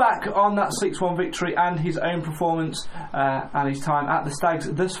looks back on that 6-1 victory and his own performance and his time at the Stags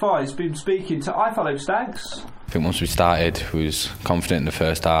thus far. He's been speaking to I Follow Stags. I think once we started, we was confident in the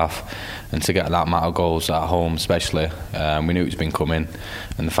first half, and to get that amount of goals at home especially, we knew it was been coming,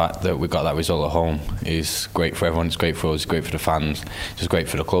 and the fact that we got that result at home is great for everyone. It's great for us, it's great for the fans, it's just great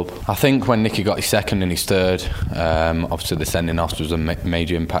for the club. I think when Nicky got his second and his third, obviously the sending off was a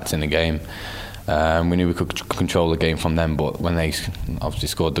major impact in the game. We knew we could control the game from them, but when they obviously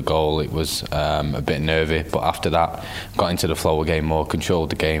scored the goal, it was a bit nervy. But after that, got into the flow of the game more, controlled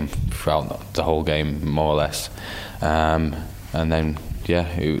the game throughout the whole game, more or less. And then,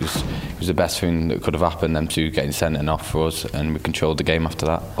 it was the best thing that could have happened, them two getting sent off for us, and we controlled the game after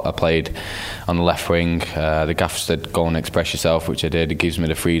that. I played on the left wing. The gaffer said, go and express yourself, which I did. It gives me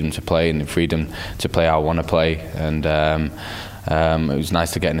the freedom to play and the freedom to play how I want to play. And it was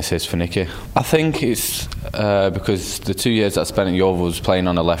nice to get an assist for Nicky. I think it's because the 2 years that I spent at Yeovil was playing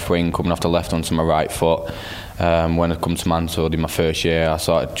on the left wing, coming off the left onto my right foot. When I come to Mansfield in my first year, I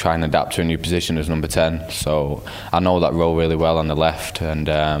started trying to adapt to a new position as number 10. So I know that role really well on the left, and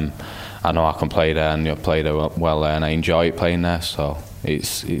I know I can play there, and I play there well there, and I enjoy playing there. So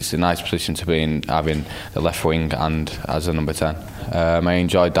it's a nice position to be in, having the left wing and as a number 10. I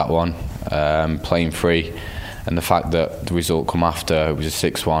enjoyed that one, playing free. And the fact that the result come after, it was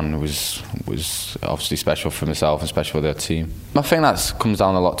a 6-1, was obviously special for myself and special for the team. I think that comes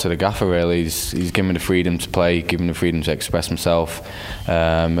down a lot to the gaffer, really. He's given me the freedom to play, given me the freedom to express myself,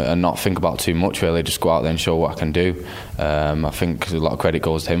 and not think about too much, really. Just go out there and show what I can do. I think a lot of credit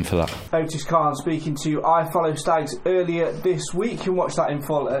goes to him for that. Otis Khan speaking to I Follow Stags earlier this week. You can watch that in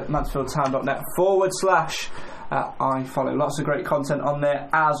full at mansfieldtown.net/ I Follow. Lots of great content on there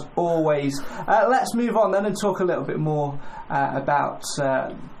as always. Let's move on then and talk a little bit more about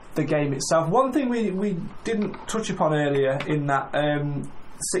the game itself. One thing we didn't touch upon earlier in that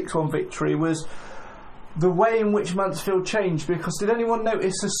 6-1 victory was the way in which Mansfield changed, because did anyone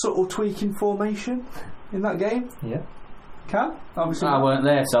notice a subtle tweak in formation in that game? Yeah. Cam? Obviously I weren't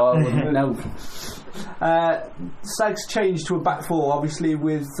there, so I wouldn't know. Stags changed to a back four, obviously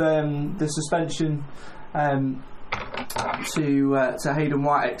with the suspension to Hayden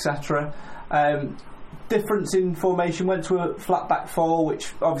White, etc. Difference in formation, went to a flat back four,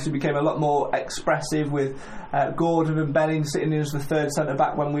 which obviously became a lot more expressive with Gordon and Benning sitting in as the third centre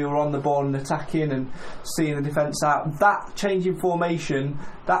back when we were on the ball and attacking and seeing the defence out. That change in formation,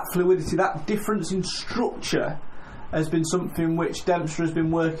 that fluidity, that difference in structure has been something which Dempster has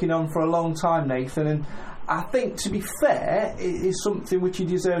been working on for a long time, Nathan, and I think, to be fair, it is something which he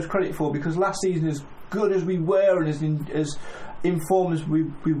deserves credit for, because last season, as good as we were and as informed as we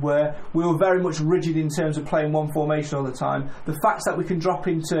were very much rigid in terms of playing one formation all the time. The fact that we can drop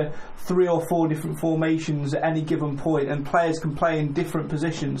into 3 or 4 different formations at any given point and players can play in different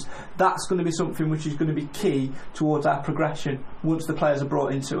positions, that's going to be something which is going to be key towards our progression once the players are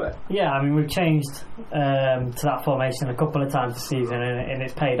brought into it. Yeah, I mean, we've changed to that formation a couple of times this season, and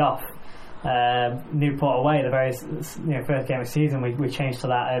it's paid off. Newport away, the very first game of the season, we changed to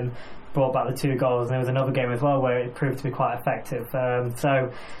that and brought back the 2 goals, and there was another game as well where it proved to be quite effective. So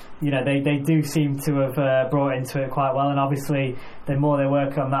they do seem to have brought into it quite well, and obviously the more they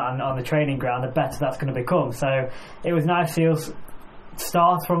work on that on the training ground, the better that's going to become. So it was nice to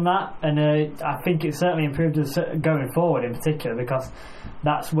start from that, and I think it certainly improved us going forward in particular, because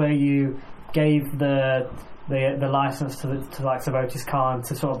that's where you gave the license to like Otis Khan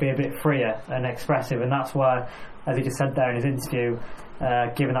to sort of be a bit freer and expressive, and that's where, as he just said there in his interview,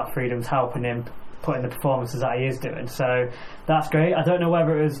 giving that freedom's helping him put in the performances that he is doing. So that's great. I don't know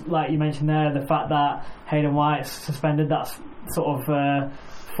whether it was, like you mentioned there, the fact that Hayden White's suspended, that's sort of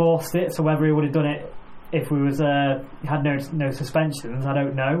forced it, so whether he would have done it if we was had no suspensions, I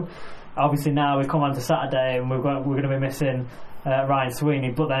don't know. Obviously now we come on to Saturday and we're going to be missing Ryan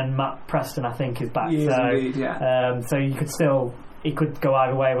Sweeney, but then Matt Preston I think is back. Indeed, yeah. So he could go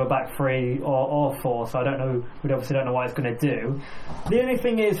either way. We're back 3 or 4, so I don't know. We obviously don't know what it's going to do. The only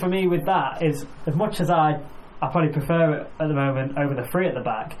thing is for me with that is, as much as I probably prefer it at the moment over the 3 at the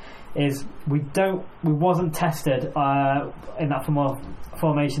back, is we wasn't tested in that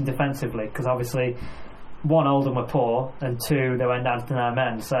formation defensively, because obviously 1, Oldham were poor, and 2, they went down to 9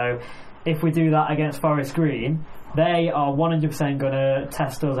 men. So if we do that against Forest Green, they are 100% going to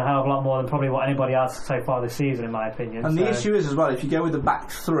test us a hell of a lot more than probably what anybody has so far this season, in my opinion. And the issue is as well, if you go with the back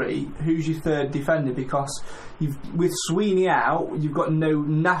 3, who's your third defender? Because with Sweeney out, you've got no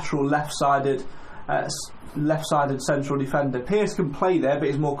natural left-sided central defender. Pearce can play there, but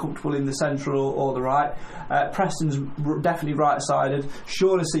he's more comfortable in the central or the right. Preston's definitely right-sided.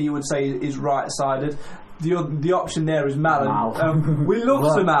 Shaughnessy, you would say, is right-sided. The option there is Mal. We love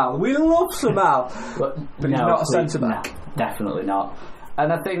Samal. We love Samal. But he's not a centre back. No, definitely not.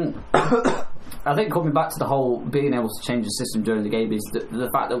 And I think coming back to the whole being able to change the system during the game is the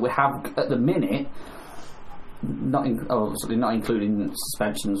fact that we have at the minute, obviously not including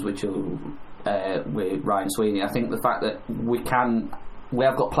suspensions, which are with Ryan Sweeney. I think the fact that we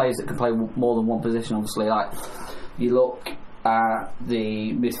have got players that can play more than one position. Obviously, like you look at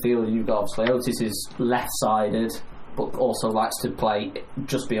the midfield, and you've got obviously Otis is left-sided, but also likes to play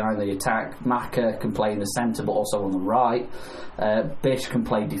just behind the attack. Maka can play in the centre, but also on the right. Bish can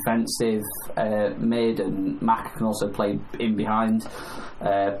play defensive mid, and Maka can also play in behind.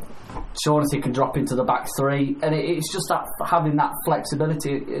 Shaughnessy can drop into the back 3, and it's just that having that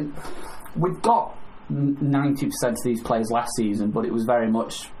flexibility. We've got 90% of these players last season, but it was very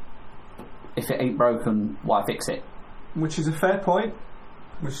much, if it ain't broken, why fix it? Which is a fair point.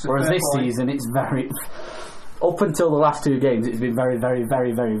 Whereas this season, it's very... Up until the last 2 games, it's been very, very,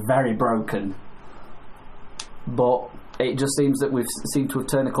 very, very, very broken. But it just seems that we've seemed to have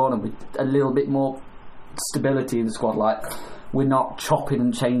turned a corner with a little bit more stability in the squad. Like, we're not chopping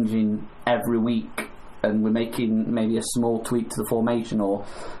and changing every week, and we're making maybe a small tweak to the formation, or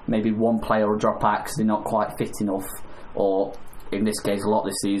maybe one player will drop out because they're not quite fit enough, or in this case a lot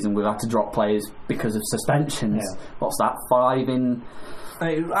this season we've had to drop players because of suspensions. What's that, 5 in...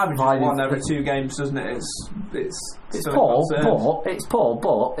 It averages 1 every 2 games, doesn't it? It's poor,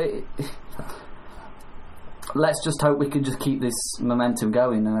 but let's just hope we can just keep this momentum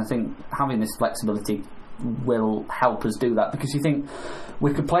going, and I think having this flexibility will help us do that, because you think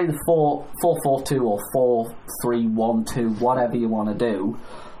we could play the 4-4-2 or 4-3-1-2, whatever you want to do,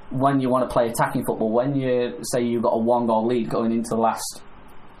 when you want to play attacking football. When you say you've got a 1-goal lead going into the last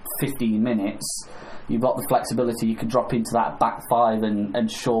 15 minutes, you've got the flexibility. You can drop into that back 5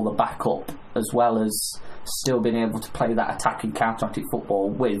 and shore the back up, as well as still being able to play that attacking counter-attacking football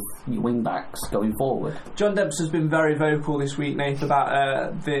with your wing backs going forward. John Dempster's been very vocal this week, Nathan,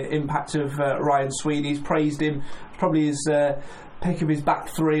 about the impact of Ryan Sweeney. He's praised him. Probably his pick of his back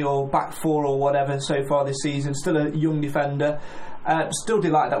 3 or back 4 or whatever so far this season. Still a young defender. Still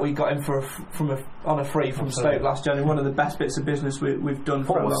delighted that we got him on a free from Stoke last January. One of the best bits of business we've done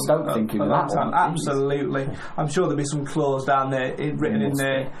for a long time. Absolutely. I'm sure there'll be some clause down there written in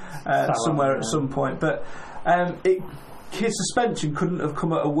there somewhere at some point. But his suspension couldn't have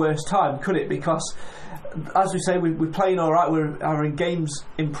come at a worse time, could it? Because, as we say, we're playing all right. Our games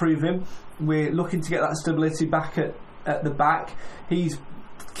improving. We're looking to get that stability back at the back. He's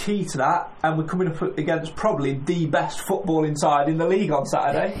key to that, and we're coming up against probably the best footballing side in the league on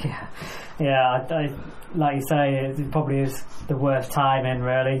Saturday. I like you say, it probably is the worst timing,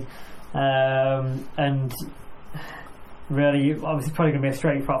 really, and really, obviously, probably going to be a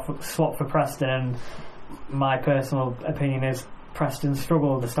straight swap for Preston. And my personal opinion is Preston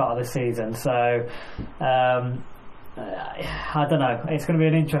struggled at the start of the season, so I don't know. It's going to be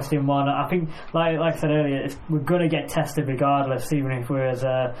an interesting one. I think, like I said earlier, we're going to get tested regardless, even if we're as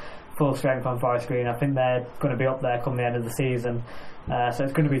full strength on Forest Green. I think they're going to be up there come the end of the season, so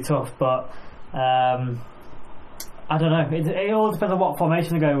it's going to be tough. But I don't know. It all depends on what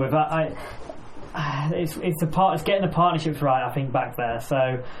formation to go with. It's getting the partnerships right, I think, back there.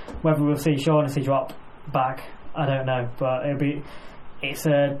 So whether we'll see Shaughnessy drop back, I don't know. But it'll be it's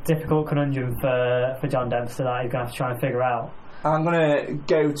a difficult conundrum for John Dempster that he's going to have to try and figure out. I'm going to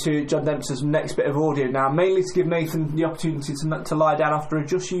go to John Dempster's next bit of audio now, mainly to give Nathan the opportunity to lie down after I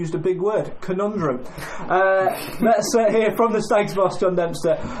just used a big word, conundrum. Let's hear from the Stags boss, John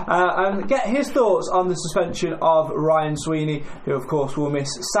Dempster, and get his thoughts on the suspension of Ryan Sweeney, who of course will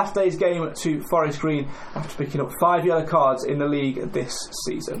miss Saturday's game to Forest Green after picking up 5 yellow cards in the league this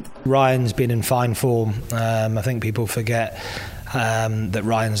season. Ryan's been in fine form. I think people forget that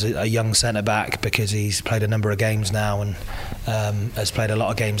Ryan's a young centre-back because he's played a number of games now and has played a lot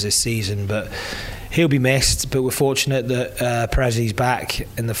of games this season, but he'll be missed. But we're fortunate that Prezzi's back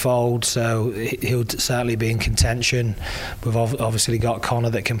in the fold, so he'll certainly be in contention. We've obviously got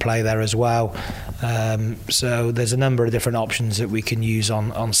Connor that can play there as well, so there's a number of different options that we can use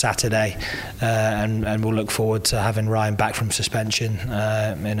on Saturday, and we'll look forward to having Ryan back from suspension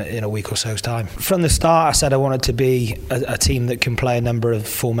in a week or so's time. From the start I said I wanted to be a team that can play a number of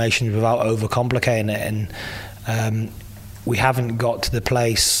formations without overcomplicating it, and we haven't got to the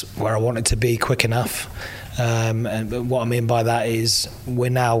place where I want it to be quick enough. And what I mean by that is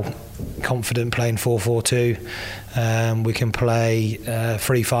we're now confident playing 4-4-2. We can play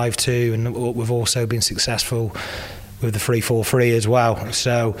 3-5-2, and we've also been successful with the 3-4-3 as well.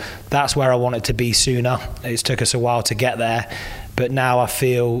 So that's where I want it to be sooner. It's took us a while to get there, but now I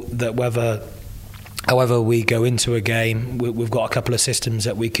feel that however we go into a game, we've got a couple of systems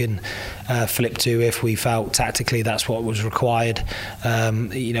that we can flip to if we felt tactically that's what was required.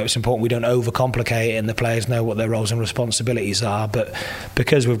 It's important we don't overcomplicate it and the players know what their roles and responsibilities are, but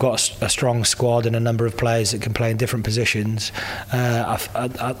because we've got a strong squad and a number of players that can play in different positions,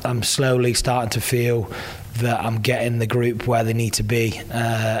 I'm slowly starting to feel that I'm getting the group where they need to be,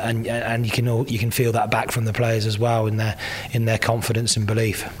 and you can feel that back from the players as well in their confidence and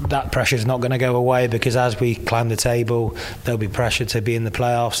belief. That pressure is not going to go away because as we climb the table, there'll be pressure to be in the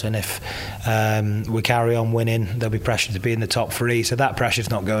playoffs, and if we carry on winning, there'll be pressure to be in the top 3. So that pressure's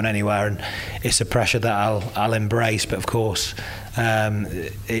not going anywhere, and it's a pressure that I'll embrace. But of course,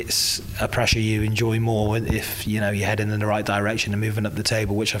 it's a pressure you enjoy more if you're heading in the right direction and moving up the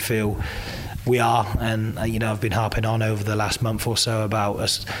table, which I feel we are. And I've been harping on over the last month or so about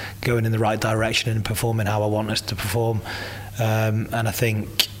us going in the right direction and performing how I want us to perform, and I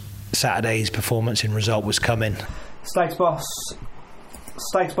think Saturday's performance in result was coming. Stags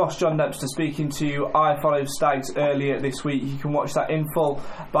boss John Dempster speaking to I Follow Stags earlier this week. You can watch that in full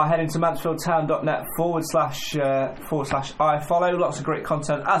by heading to mansfieldtown.net/I Follow. Lots of great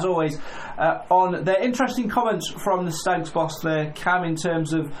content as always on there. Interesting comments from the Stags boss there, Cam, in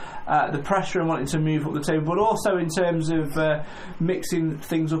terms of the pressure and wanting to move up the table, but also in terms of mixing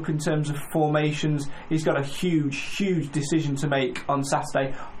things up in terms of formations. He's got a huge decision to make on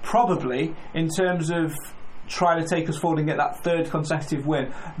Saturday, probably in terms of trying to take us forward and get that 3rd consecutive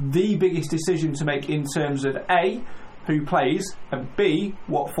win. The biggest decision to make in terms of A, who plays, and B,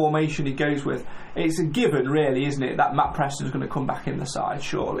 what formation he goes with. It's a given, really, isn't it, that Matt Preston's going to come back in the side,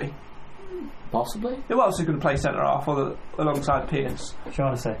 surely. Possibly. Who else is going to play centre half alongside Pearce?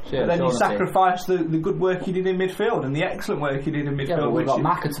 Shaughnessy. But then you sacrifice the good work he did in midfield and the excellent work he did in midfield. Yeah, but we've got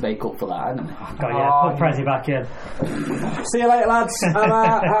Macca to make up for that, haven't we? Put Prezzi back in. See you later, lads.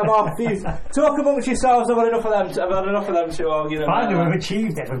 I'm off. Talk amongst yourselves. I've had enough of them to argue. Finally, we've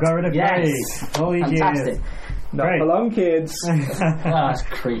achieved it. We've got rid of Prezzi. Holy fantastic. Years. Not for long, kids. That's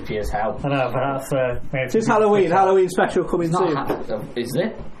creepy as hell. I know, but that's it's Halloween special coming soon. Is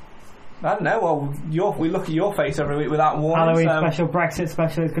it? I don't know. Well, we look at your face every week without warning. Halloween special, Brexit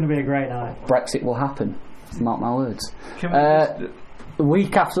special. It's going to be a great night. Brexit will happen. Mark my words. The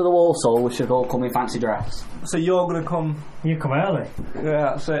week after the Walsall, we should all come in fancy dress. So you're going to come? You come early.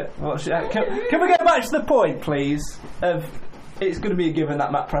 Yeah, that's it. Can we get back to the point, please? It's going to be a given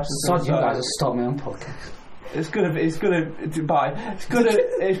that Matt Preston's you guys have stopped me on podcast. It's gonna be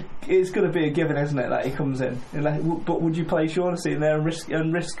a given, isn't it, that he comes in? But would you play Shaughnessy in there and risk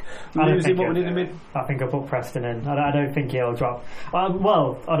losing what we did in mid? I think I'll put Preston in. I don't think he'll drop.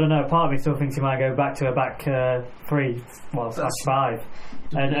 Well, I don't know. Part of me still thinks he might go back to a back 3, /5,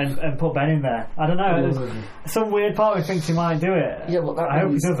 and put Ben in there. I don't know. Some weird part of me thinks he might do it. Yeah, but I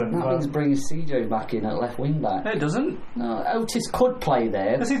hope he doesn't. That means bringing CJ back in at left wing back. No, it doesn't. No, Otis could play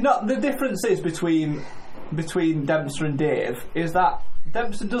there. Because he's not. The difference is between Dempster and Dave is that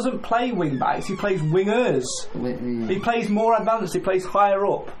Dempster doesn't play wing backs, he plays wingers. He plays more advanced, he plays higher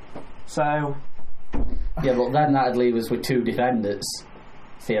up. So yeah, but then that'd leave us with 2 defenders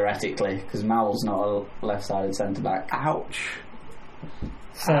theoretically, because Mal's not a left-sided centre back. Ouch.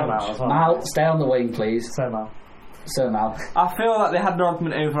 So Mal, Mal, stay on the wing, please. So Mal. Mal. I feel like they had an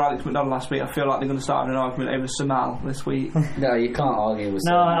argument over Alex McDonald last week. I feel like they're going to start an argument over Mal this week. No, you can't argue with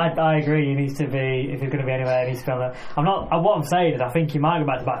No, I agree. He needs to be, if he's going to be anywhere, he needs to be on the... what I'm saying is I think he might go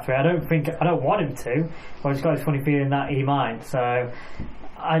back to back three. I don't want him to, but I've just got this funny feeling that he might. So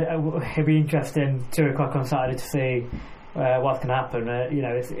it'd be interesting 2 o'clock on Saturday to see what's going to happen.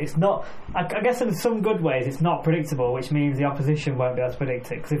 It's not. I guess in some good ways it's not predictable, which means the opposition won't be able to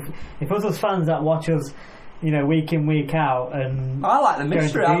predict it. Because if us as fans that watch us, week in, week out, and I like the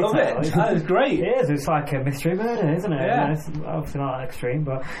mystery. I love it. That is great. It is. It's like a mystery murder, isn't it? Yeah. It's obviously not that extreme,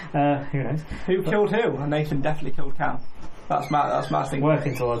 but who knows? Who killed who? And Nathan definitely killed Cam. That's my thing.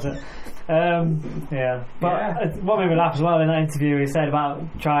 Working towards it. But what made me laugh as well in that interview, he said about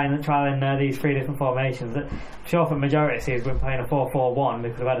trialing these 3 different formations. That I'm sure for the majority of seasons we're playing a 4-4-1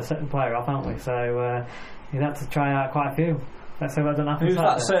 because we've had a certain player off, haven't we? So you'd have to try out quite a few. Let's hope that doesn't happen. Who's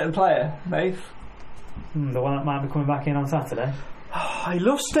that certain player, Dave? The one that might be coming back in on Saturday. He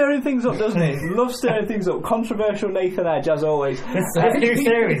loves stirring things up, doesn't he? Loves stirring things up. Controversial Nathan Edge, as always. This new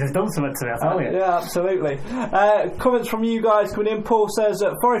series has done something to me, I tell you. Yeah, absolutely. Comments from you guys coming in. Paul says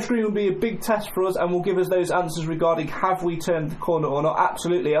Forest Green will be a big test for us and will give us those answers regarding have we turned the corner or not.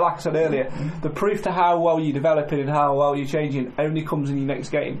 Absolutely. Like I said earlier, the proof to how well you're developing and how well you're changing only comes in your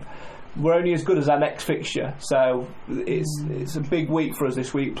next game. We're only as good as our next fixture, so it's a big week for us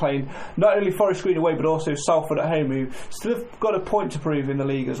this week, playing not only Forest Green away but also Salford at home, who still have got a point to prove in the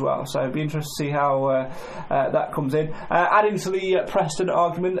league as well. So it'll be interesting to see how that comes in. Adding to the Preston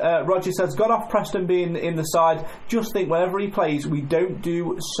argument, Roger says, gone off Preston being in the side. Just think whenever he plays, we don't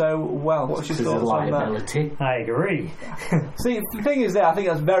do so well. What's your thoughts on that? I agree. See, the thing is, I think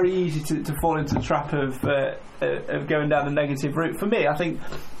that's very easy to fall into the trap of going down the negative route. For me, I think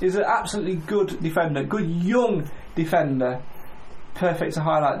he's an absolutely good defender, good young defender. Perfect to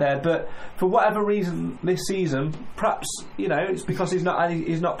highlight there, but for whatever reason this season, perhaps it's because he's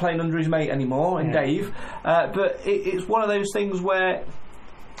not playing under his mate anymore, and Dave. But it's one of those things where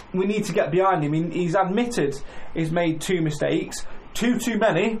we need to get behind him. He's admitted he's made 2 mistakes, too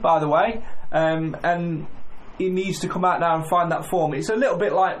many, by the way, and he needs to come out now and find that form. It's a little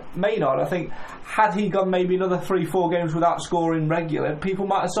bit like Maynard. I think had he gone maybe another 3-4 games without scoring regular, people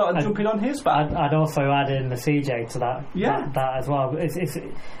might have started jumping on his back. I'd also add in the CJ to that. That as well. We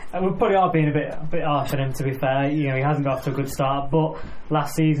probably are being a bit harsh on him, to be fair. He hasn't got off to a good start, but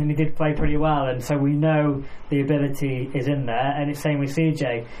last season he did play pretty well, and so we know the ability is in there. And it's same with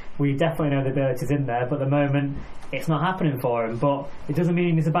CJ. We definitely know the ability is in there, but at the moment it's not happening for him. But it doesn't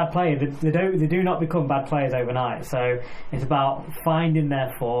mean he's a bad player. They do not become bad players overnight. So it's about finding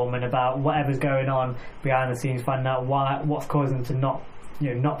their form and about whatever's going on behind the scenes, finding out what's causing them to not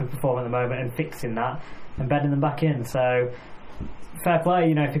be performing at the moment, and fixing that and bedding them back in. So fair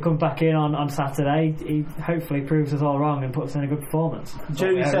play, if he comes back in on Saturday, he hopefully proves us all wrong and puts in a good performance.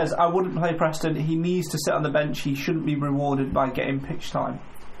 Jody says, I wouldn't play Preston. He needs to sit on the bench. He shouldn't be rewarded by getting pitch time.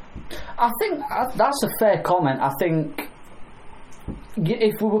 I think that's a fair comment. I think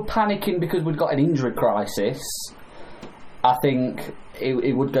if we were panicking because we'd got an injury crisis, I think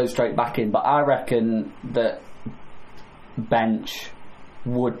it would go straight back in. But I reckon that bench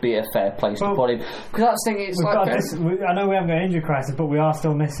would be a fair place to put him, because that's the thing. It's I know we haven't got an injury crisis, but we are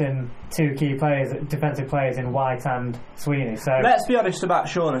still missing 2 key players, defensive players in White and Sweeney. So let's be honest about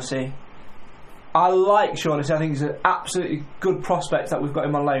Shaughnessy. I like Shaughnessy. I think he's an absolutely good prospect that we've got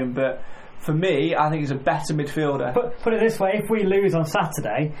him on loan, but for me, I think he's a better midfielder. Put it this way, if we lose on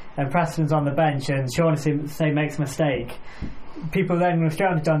Saturday and Preston's on the bench and Shaughnessy, say, makes a mistake, people then will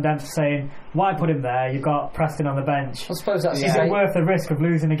straight on to John Dempsey saying, why put him there? You've got Preston on the bench. I suppose that's Is it worth the risk of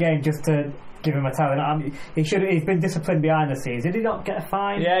losing a game just to give him a talent? He's been disciplined behind the scenes. Did he not get a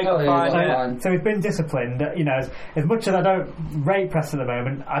fine? Yeah, he got a fine. So he's been disciplined. As much as I don't rate Preston at the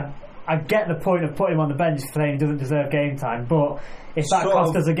moment, I get the point of putting him on the bench saying he doesn't deserve game time, but if that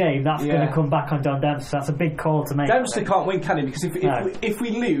costs us a game, that's going to come back on John Dempsey. That's a big call to make. Dempsey can't win, can he? Because if we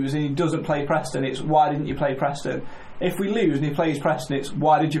lose and he doesn't play Preston, it's why didn't you play Preston? If we lose and he plays Preston, it's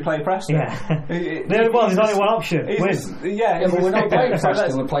why did you play Preston? Yeah. There's only one option. But we're not playing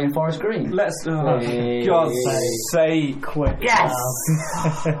Preston, we're playing Forest Green. Let's, God's sake. Quick. Yes!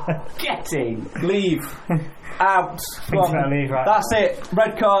 Get in. Leave. Out. Right. That's it.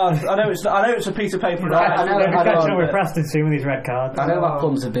 Red card. I know it's a piece of paper. I know catching up with Preston soon with these red cards. I know our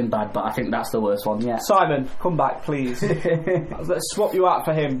plums have been bad, but I think that's the worst one yet. Simon, come back, please. Let's swap you out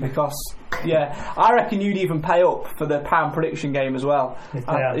for him, because I reckon you'd even pay up for the pound prediction game as well.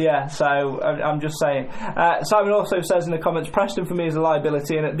 So I'm just saying. Simon also says in the comments, Preston for me is a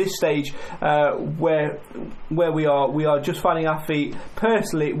liability, and at this stage where we are just finding our feet.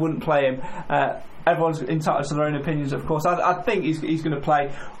 Personally, wouldn't play him. everyone's entitled to their own opinions, of course. I think he's going to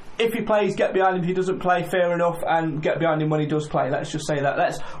play. If he plays, get behind him. If he doesn't play, fair enough, and get behind him when he does play. Let's just say that.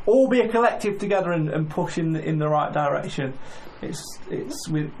 Let's all be a collective together and push in the right direction. It's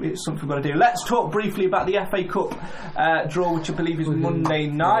something we've got to do. Let's talk briefly about the FA Cup draw, which I believe is Monday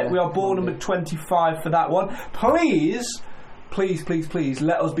night. We are ball number 25 for that one. Please,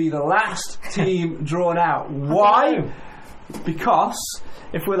 let us be the last team drawn out. Why? Because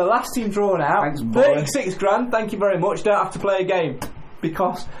if we're the last team drawn out, 36 grand, thank you very much, don't have to play a game.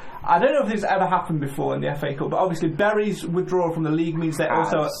 Because I don't know if this has ever happened before in the FA Cup, but obviously Bury's withdrawal from the league means they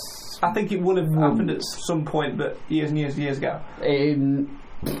also... I think it would have happened at some point, but years and years ago. In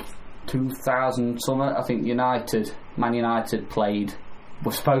 2000 summer, I think Man United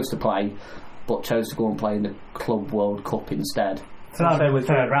were supposed to play, but chose to go and play in the Club World Cup instead. So that was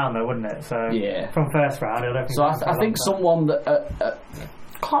third round though, wouldn't it? So yeah. From first round, I don't think. So I think someone that I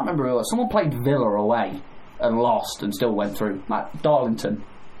can't remember who it was. Someone played Villa away and lost and still went through. Like Darlington,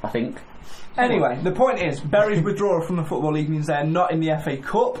 I think. Anyway, the point is, Bury's withdrawal from the Football League means they're not in the FA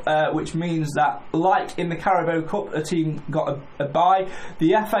Cup, which means that, like in the Carabao Cup, a team got a bye.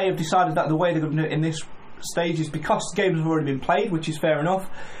 The FA have decided that the way they're going to do it in this stage is because games have already been played, which is fair enough.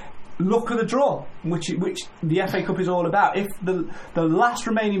 Look at the draw, which the FA Cup is all about. If the last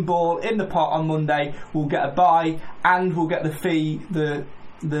remaining ball in the pot on Monday will get a bye and will get the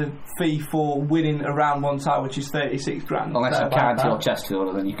fee for winning a round one tie, which is 36 grand. Unless you County or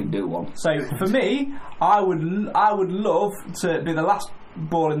Chesterfield, then you can do one. So for me, I would love to be the last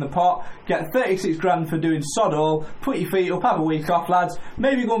ball in the pot, get 36 grand for doing sod all, put your feet up, have a week off, lads,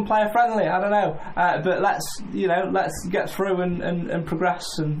 maybe go and play a friendly, I don't know, but let's get through and progress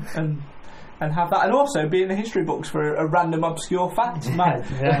and have that, and also be in the history books for a random obscure fact. Might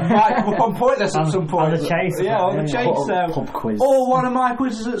come up on Pointless at some point. On the chase. On the chase. Pub quiz. Or one of my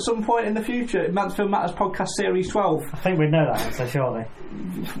quizzes at some point in the future. Mansfield Matters Podcast Series 12. I think we'd know that answer, surely.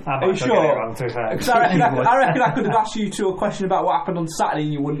 Are you sure? Get it wrong, to be fair. Because I reckon I could have asked you a question about what happened on Saturday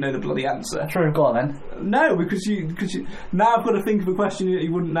and you wouldn't know the bloody answer. True. Go on then. No, because you now I've got to think of a question that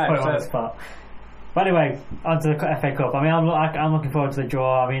you wouldn't know. Put it on the spot. But anyway, on to the FA Cup. I mean, I'm looking forward to the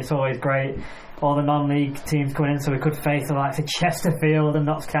draw. I mean, it's always great. All the non-league teams coming in, so we could face the likes of Chesterfield and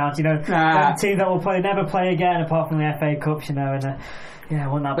Notts County. Teams that will never play again, apart from the FA Cups. And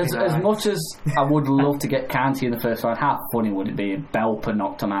wouldn't that be nice? As much as I would love to get County in the first round, how funny would it be if Belper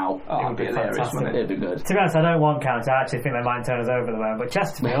knocked them out? Oh, it'd be hilarious, wouldn't it? It'd be good. To be honest, I don't want County. I actually think they might turn us over at the moment. But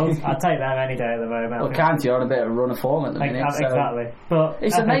Chesterfield, I'd take them any day at the moment. Well, County are on a bit of a run of form at the minute. Exactly. But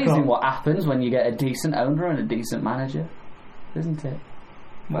it's amazing what happens when you get a decent owner and a decent manager, isn't it?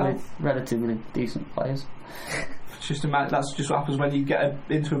 Well, relatively decent players. That's just what happens when you get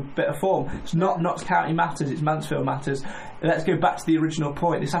into a bit of form. It's not Notts County matters, it's Mansfield matters. Let's go back to the original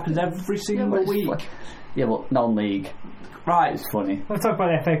point. This happens every single week. But non-league. Right. It's funny. We'll talk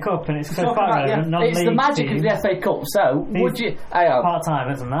about the FA Cup, and it's It's the magic of the FA Cup. So, would you...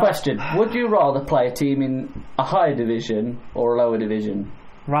 part-time, isn't that? Question. Would you rather play a team in a higher division or a lower division?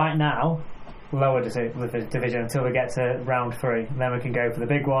 Right now, lower division until we get to round 3. And then we can go for the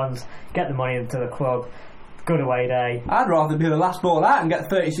big ones, get the money into the club, good away day. I'd rather be the last ball out and get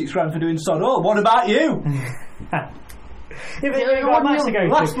 36 grand for doing sod all. What about you? If we've got a match to go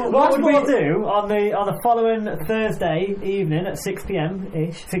to, what would we do on the following Thursday evening at 6 p.m.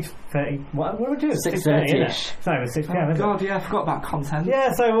 ish? 6:30. What would we do? 6:30 ish. It's not even 6 p.m. Oh God, I forgot about content.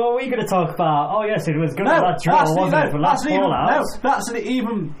 Yeah, so what were we going to talk about? Oh yes, it was good. That draw, wasn't it? For last ball out. No, that's an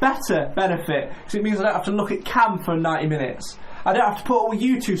even better benefit because it means I don't have to look at Cam for 90 minutes. I don't have to put all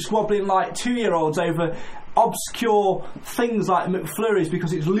you two squabbling like 2-year-olds over obscure things like McFlurries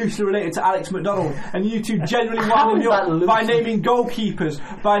because it's loosely related to Alex McDonald, and you two generally winding me up by naming goalkeepers,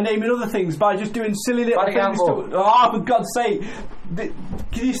 by naming other things, by just doing silly little things. For God's sake.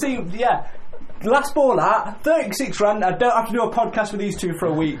 Can you see? Yeah. Last ball out, 36 rand. I don't have to do a podcast with these two for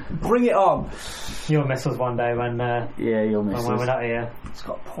a week. Bring it on. You'll miss us one day when you'll miss us when we're not here. It's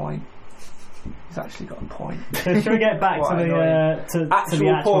got a point. He's actually got a point. So should we get back to the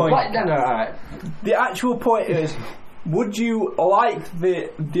actual point? Right. The actual point is, would you like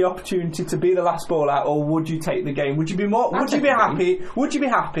the opportunity to be the last ball out, or would you take the game? Would you be happy? Would you be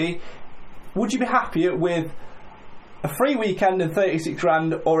happy? Would you be happier with a free weekend and 36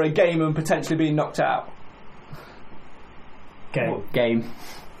 grand, or a game and potentially being knocked out? Game.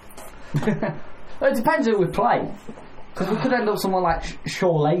 Well, it depends who we play. Because we could end up someone like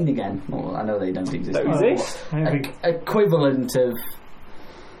Shaw Lane again. Well, I know they don't exist. Don't equivalent of...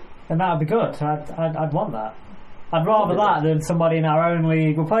 And that would be good. I'd want that. I'd rather that than somebody in our own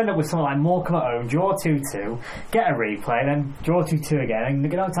league. We're playing up with someone like Morecambe at home, draw 2-2, get a replay, then draw 2-2 again, and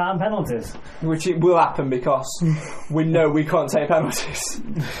get out time penalties. Which it will happen because we know we can't take penalties.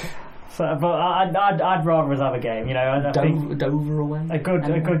 So, but I'd rather us have a game. You know, I think Dover away. A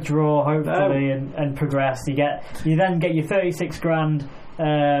good draw, hopefully, and progress. You then get your 36 grand.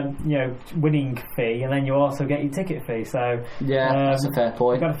 Winning fee, and then you also get your ticket fee. So that's a fair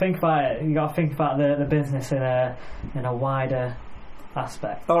point. You got to think about it. You got to think about the business in a wider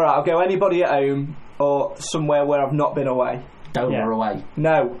aspect. All right, I'll go anybody at home or somewhere where I've not been away. Dover away.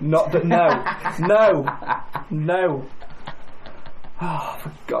 No, not that. No. Oh,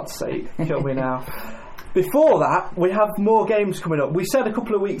 for God's sake, kill me now. Before that, we have more games coming up. We said a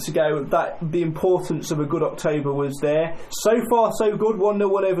couple of weeks ago that the importance of a good October was there. So far, so good. 1-0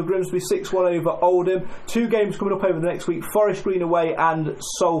 win over Grimsby, 6-1 over Oldham. 2 games coming up over the next week, Forest Green away and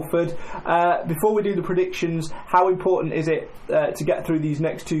Salford. Before we do the predictions, how important is it to get through these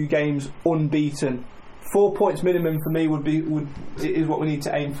next 2 games unbeaten? 4 points minimum for me is what we need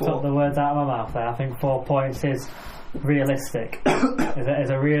to aim for. Took the words out of my mouth there. I think 4 points is realistic. is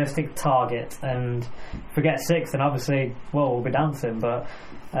a realistic target, and if we get 6, then obviously we'll be dancing. But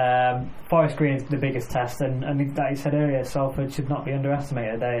Forest Green is the biggest test, and like you said earlier, Salford should not be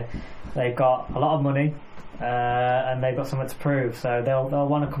underestimated. They've got a lot of money, and they've got something to prove, so they'll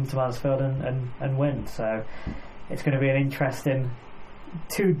want to come to Mansfield and win. So it's going to be an interesting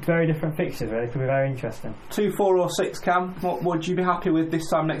 2 very different fixtures. Really, it could be very interesting. 2, 4 or 6, Cam. What would you be happy with this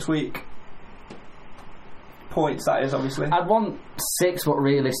time next week? Points, that is, obviously. I'd want 6, but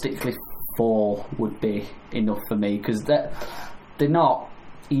realistically 4 would be enough for me, because they're not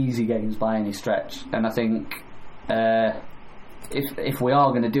easy games by any stretch. And I think if we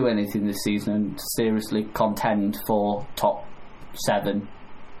are going to do anything this season and seriously contend for top 7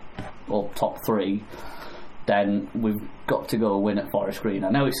 or top 3, then we've got to go win at Forest Green. I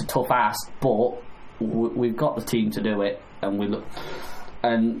know it's a tough ask, but we've got the team to do it,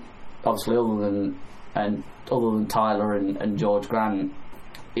 and obviously other than Tyler and George Grant,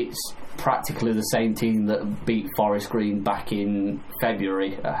 it's practically the same team that beat Forest Green back in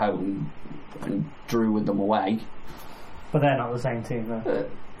February at home and drew with them away. But they're not the same team, though.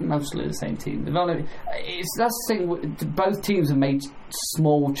 Mostly the same team. That's the thing. Both teams have made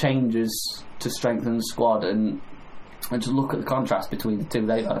small changes to strengthen the squad, and to look at the contrast between the two,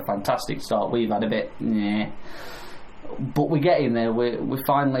 they've had a fantastic start. We've had a bit, but we're getting there. We're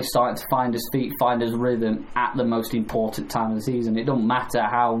finally starting to find his feet, find his rhythm at the most important time of the season. It doesn't matter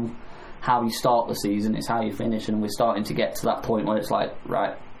how you start the season, it's how you finish, and we're starting to get to that point where it's like,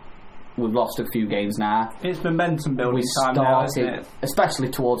 right, we've lost a few games now. It's momentum building time now, isn't it? Especially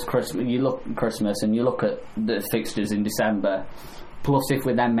towards Christmas. You look at Christmas and you look at the fixtures in December. Plus, if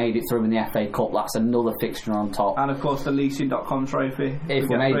we then made it through in the FA Cup, that's another fixture on top. And of course, the Leasing.com trophy. If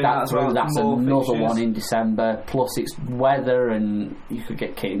we made that through, that's another one in December. Plus, it's weather, and you could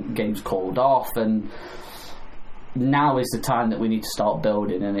get games called off. And now is the time that we need to start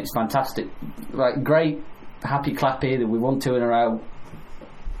building, and it's fantastic. Like, great, happy clappy that we won 2 in a row.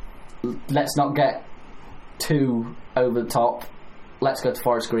 Let's not get too over the top. Let's go to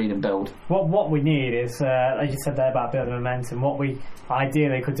Forest Green and build. What we need is, as you said there about building momentum, what we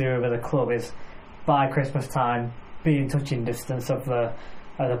ideally could do with the club is, by Christmas time, be in touching distance of the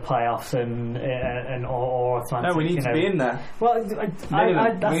playoffs or automatic. No, we need to be in there. Well,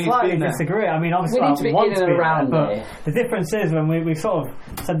 I slightly disagree. I mean, obviously, we need to be in and around there. But the difference is, when we sort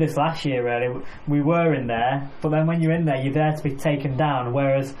of said this last year, really, we were in there, but then when you're in there, you're there to be taken down,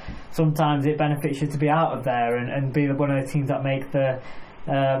 whereas sometimes it benefits you to be out of there and be one of the teams that make the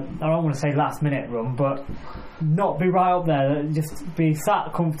I don't want to say last minute run, but not be right up there, just be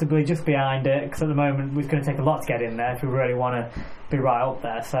sat comfortably just behind it, because at the moment it's going to take a lot to get in there if we really want to be right up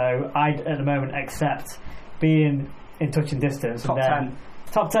there. So I'd at the moment accept being in touch and distance. Top 10.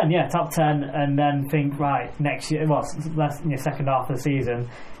 Top 10, yeah, top 10, and then think, right, next year, well, in the second half of the season,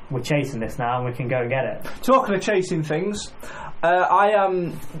 we're chasing this now and we can go and get it. Talking of chasing things, I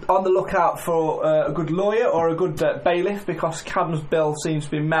am on the lookout for a good lawyer or a good bailiff, because Cam's bill seems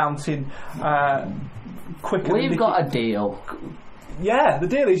to be mounting quicker. We've got a deal. Yeah, the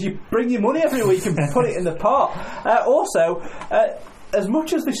deal is you bring your money every week and put it in the pot. Also, as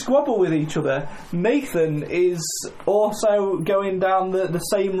much as they squabble with each other, Nathan is also going down the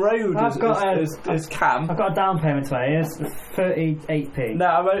same road as Cam. I've got a down payment to pay. It's 38p. No,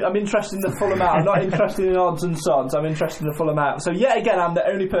 I'm interested in the full amount. I'm not interested in odds and sods. I'm interested in the full amount. So yet again, I'm the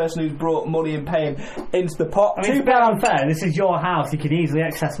only person who's brought money and paying into the pot. I mean, it's a bit unfair. This is your house. You could easily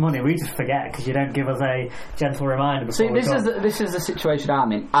access money. We just forget because you don't give us a gentle reminder. See, this is the situation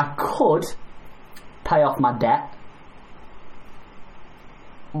I'm in. I could pay off my debt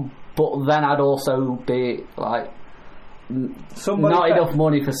but then I'd also be like, Somebody not enough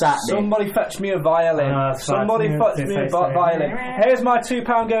money for Saturday. Somebody fetch me a violin. Somebody fetch me a violin. Here's my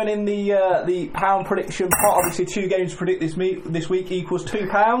 £2 going in the pound prediction pot. Obviously, 2 games to predict this week equals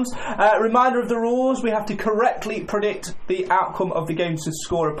 £2. Reminder of the rules: we have to correctly predict the outcome of the game to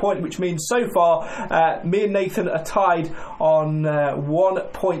score a point, which means so far me and Nathan are tied on 1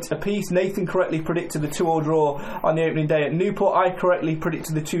 point apiece. Nathan correctly predicted the 2-2 draw on the opening day at Newport. I correctly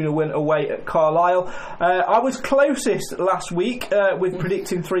predicted the 2-0 win away at Carlisle. I was closest last week with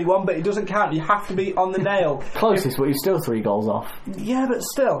predicting 3-1, but it doesn't count. You have to be on the nail. Closest, but you're still 3 goals off. Yeah, but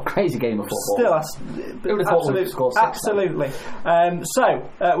still. Crazy game of football. Absolutely. So,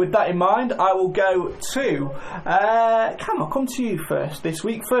 with that in mind, I will go to Cam, I'll come to you first this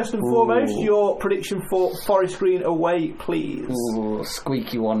week. First and foremost, your prediction for Forest Green away, please. Ooh,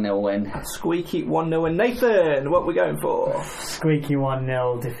 squeaky 1-0 win. Squeaky 1-0 win. Nathan, what are we going for? Squeaky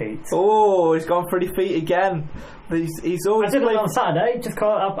 1-0 defeat. Oh, he's gone for defeat again. He's always I did it on Saturday. I just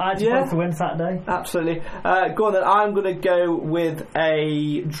wanted to win Saturday. Absolutely. Go on then. I'm going to go with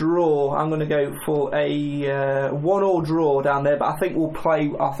a draw. I'm going to go for a 1-1 draw down there. But I think we'll play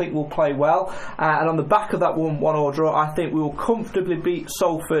well. And on the back of that 1-1 draw, I think we will comfortably beat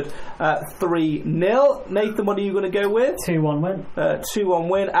Salford 3-0. Nathan, what are you going to go with? 2-1 win. 2-1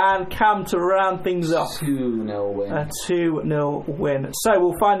 win. And Cam, to round things up, 2-0 win. 2-0 win. So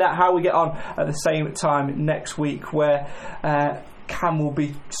we'll find out how we get on at the same time next week, where Cam will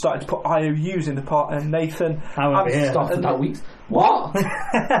be starting to put IOUs in the pot, and Nathan. I won't be here. Starting that week. What?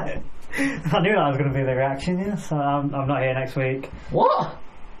 I knew that was going to be the reaction. Yes, I'm not here next week. What?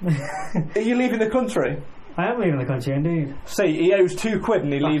 Are you leaving the country? I am leaving the country, indeed. See, he owes £2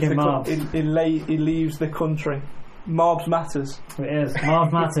 and he leaves he leaves the country. Marbs Matters. It is.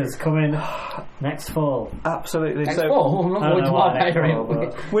 Marbs Matters coming next fall. Absolutely. Next fall?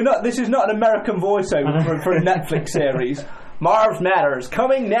 We're not. This is not an American voiceover for a Netflix series. Marbs Matters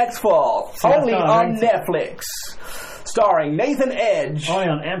coming next fall, only on Netflix. Starring Nathan Edge. Only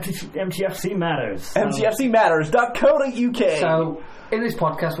on MTFC Matters. MTFCmatters.co.uk. So, in this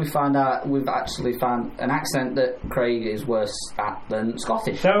podcast, we've actually found an accent that Craig is worse at than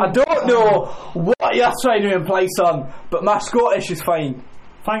Scottish. I don't know what you're trying to place on, but my Scottish is fine.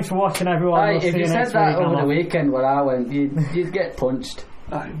 Thanks for watching, everyone. If you said that over the weekend when I went, you'd get punched.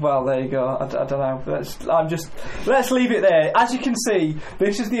 Well, there you go. I don't know. Let's leave it there. As you can see,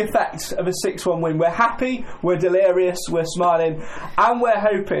 this is the effect of a 6-1 win. We're happy, we're delirious, we're smiling, and we're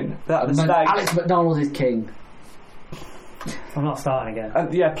hoping that the Stags. Alex McDonald is king. I'm not starting again.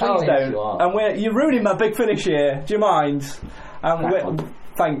 Yeah, please don't. Yes, you are. And you're ruining my big finish here. Do you mind?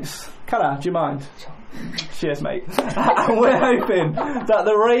 Thanks. Can I? Do you mind? Cheers, mate. And we're hoping that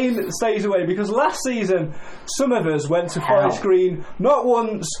the rain stays away, because last season some of us went to Forest Green not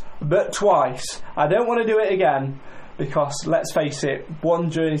once but twice. I don't want to do it again, because let's face it, one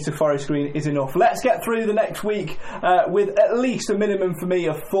journey to Forest Green is enough. Let's get through the next week with at least a minimum for me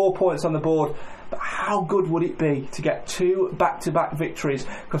of 4 points on the board. But how good would it be to get 2 back-to-back victories?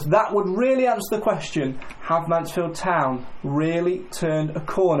 Because that would really answer the question, have Mansfield Town really turned a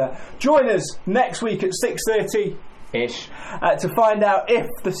corner? Join us next week at 6:30-ish to find out if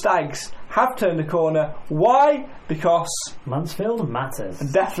the Stags have turned a corner. Why? Because Mansfield matters.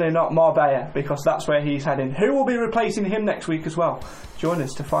 Definitely not Marbella, because that's where he's heading. Who will be replacing him next week as well? Join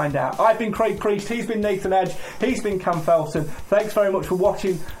us to find out. I've been Craig Priest, he's been Nathan Edge, he's been Cam Felton. Thanks very much for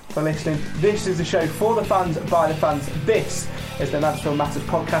watching, for listening. This is the show for the fans, by the fans. This is the Mansfield Matters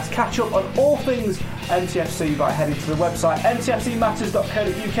podcast. Catch up on all things MTFC by heading to the website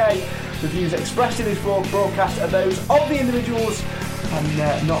mtfcmatters.co.uk. The views expressed in this broadcast are those of the individuals and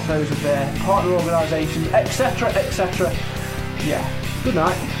not those of their partner organisations, etc, etc. Yeah, good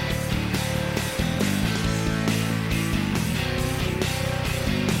night.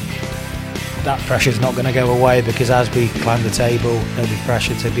 That pressure's not going to go away, because as we climb the table, there'll be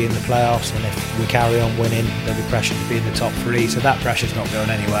pressure to be in the playoffs, and if we carry on winning, there'll be pressure to be in the top 3. So that pressure's not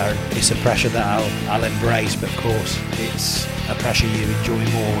going anywhere. It's a pressure that I'll embrace, but of course, it's a pressure you enjoy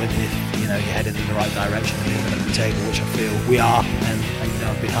more if you're headed in the right direction and moving up the table, which I feel we are. And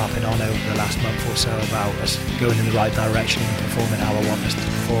I've been harping on over the last month or so about us going in the right direction and performing how I want us to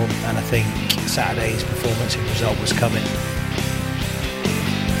perform. And I think Saturday's performance and result was coming.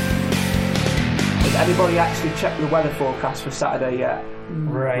 Has anybody actually checked the weather forecast for Saturday yet?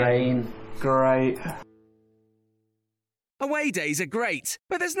 Rain. Great. Away days are great,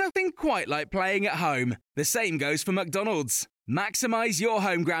 but there's nothing quite like playing at home. The same goes for McDonald's. Maximise your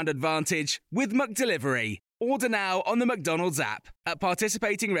home ground advantage with McDelivery. Order now on the McDonald's app. At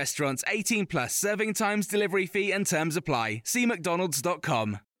participating restaurants, 18 plus serving times, delivery fee and terms apply. See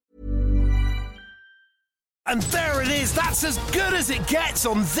mcdonalds.com. And there it is, that's as good as it gets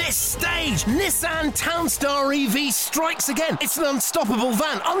on this stage. Nissan Townstar EV strikes again. It's an unstoppable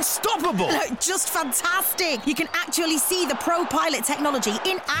van, unstoppable. Just fantastic. You can actually see the ProPilot technology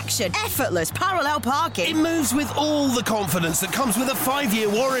in action. Effortless parallel parking. It moves with all the confidence that comes with a 5-year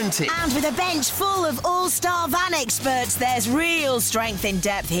warranty. And with a bench full of all-star van experts, there's real strength in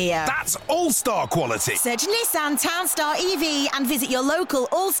depth here. That's all-star quality. Search Nissan Townstar EV and visit your local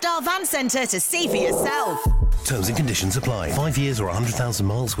all-star van centre to see for yourself. Terms and conditions apply. 5 years or 100,000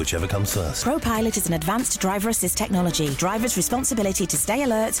 miles, whichever comes first. ProPilot is an advanced driver assist technology. Driver's responsibility to stay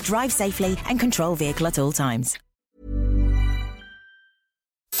alert, drive safely and control vehicle at all times.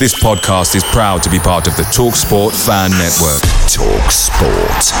 This podcast is proud to be part of the TalkSport Fan Network.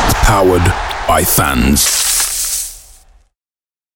 TalkSport. Powered by fans.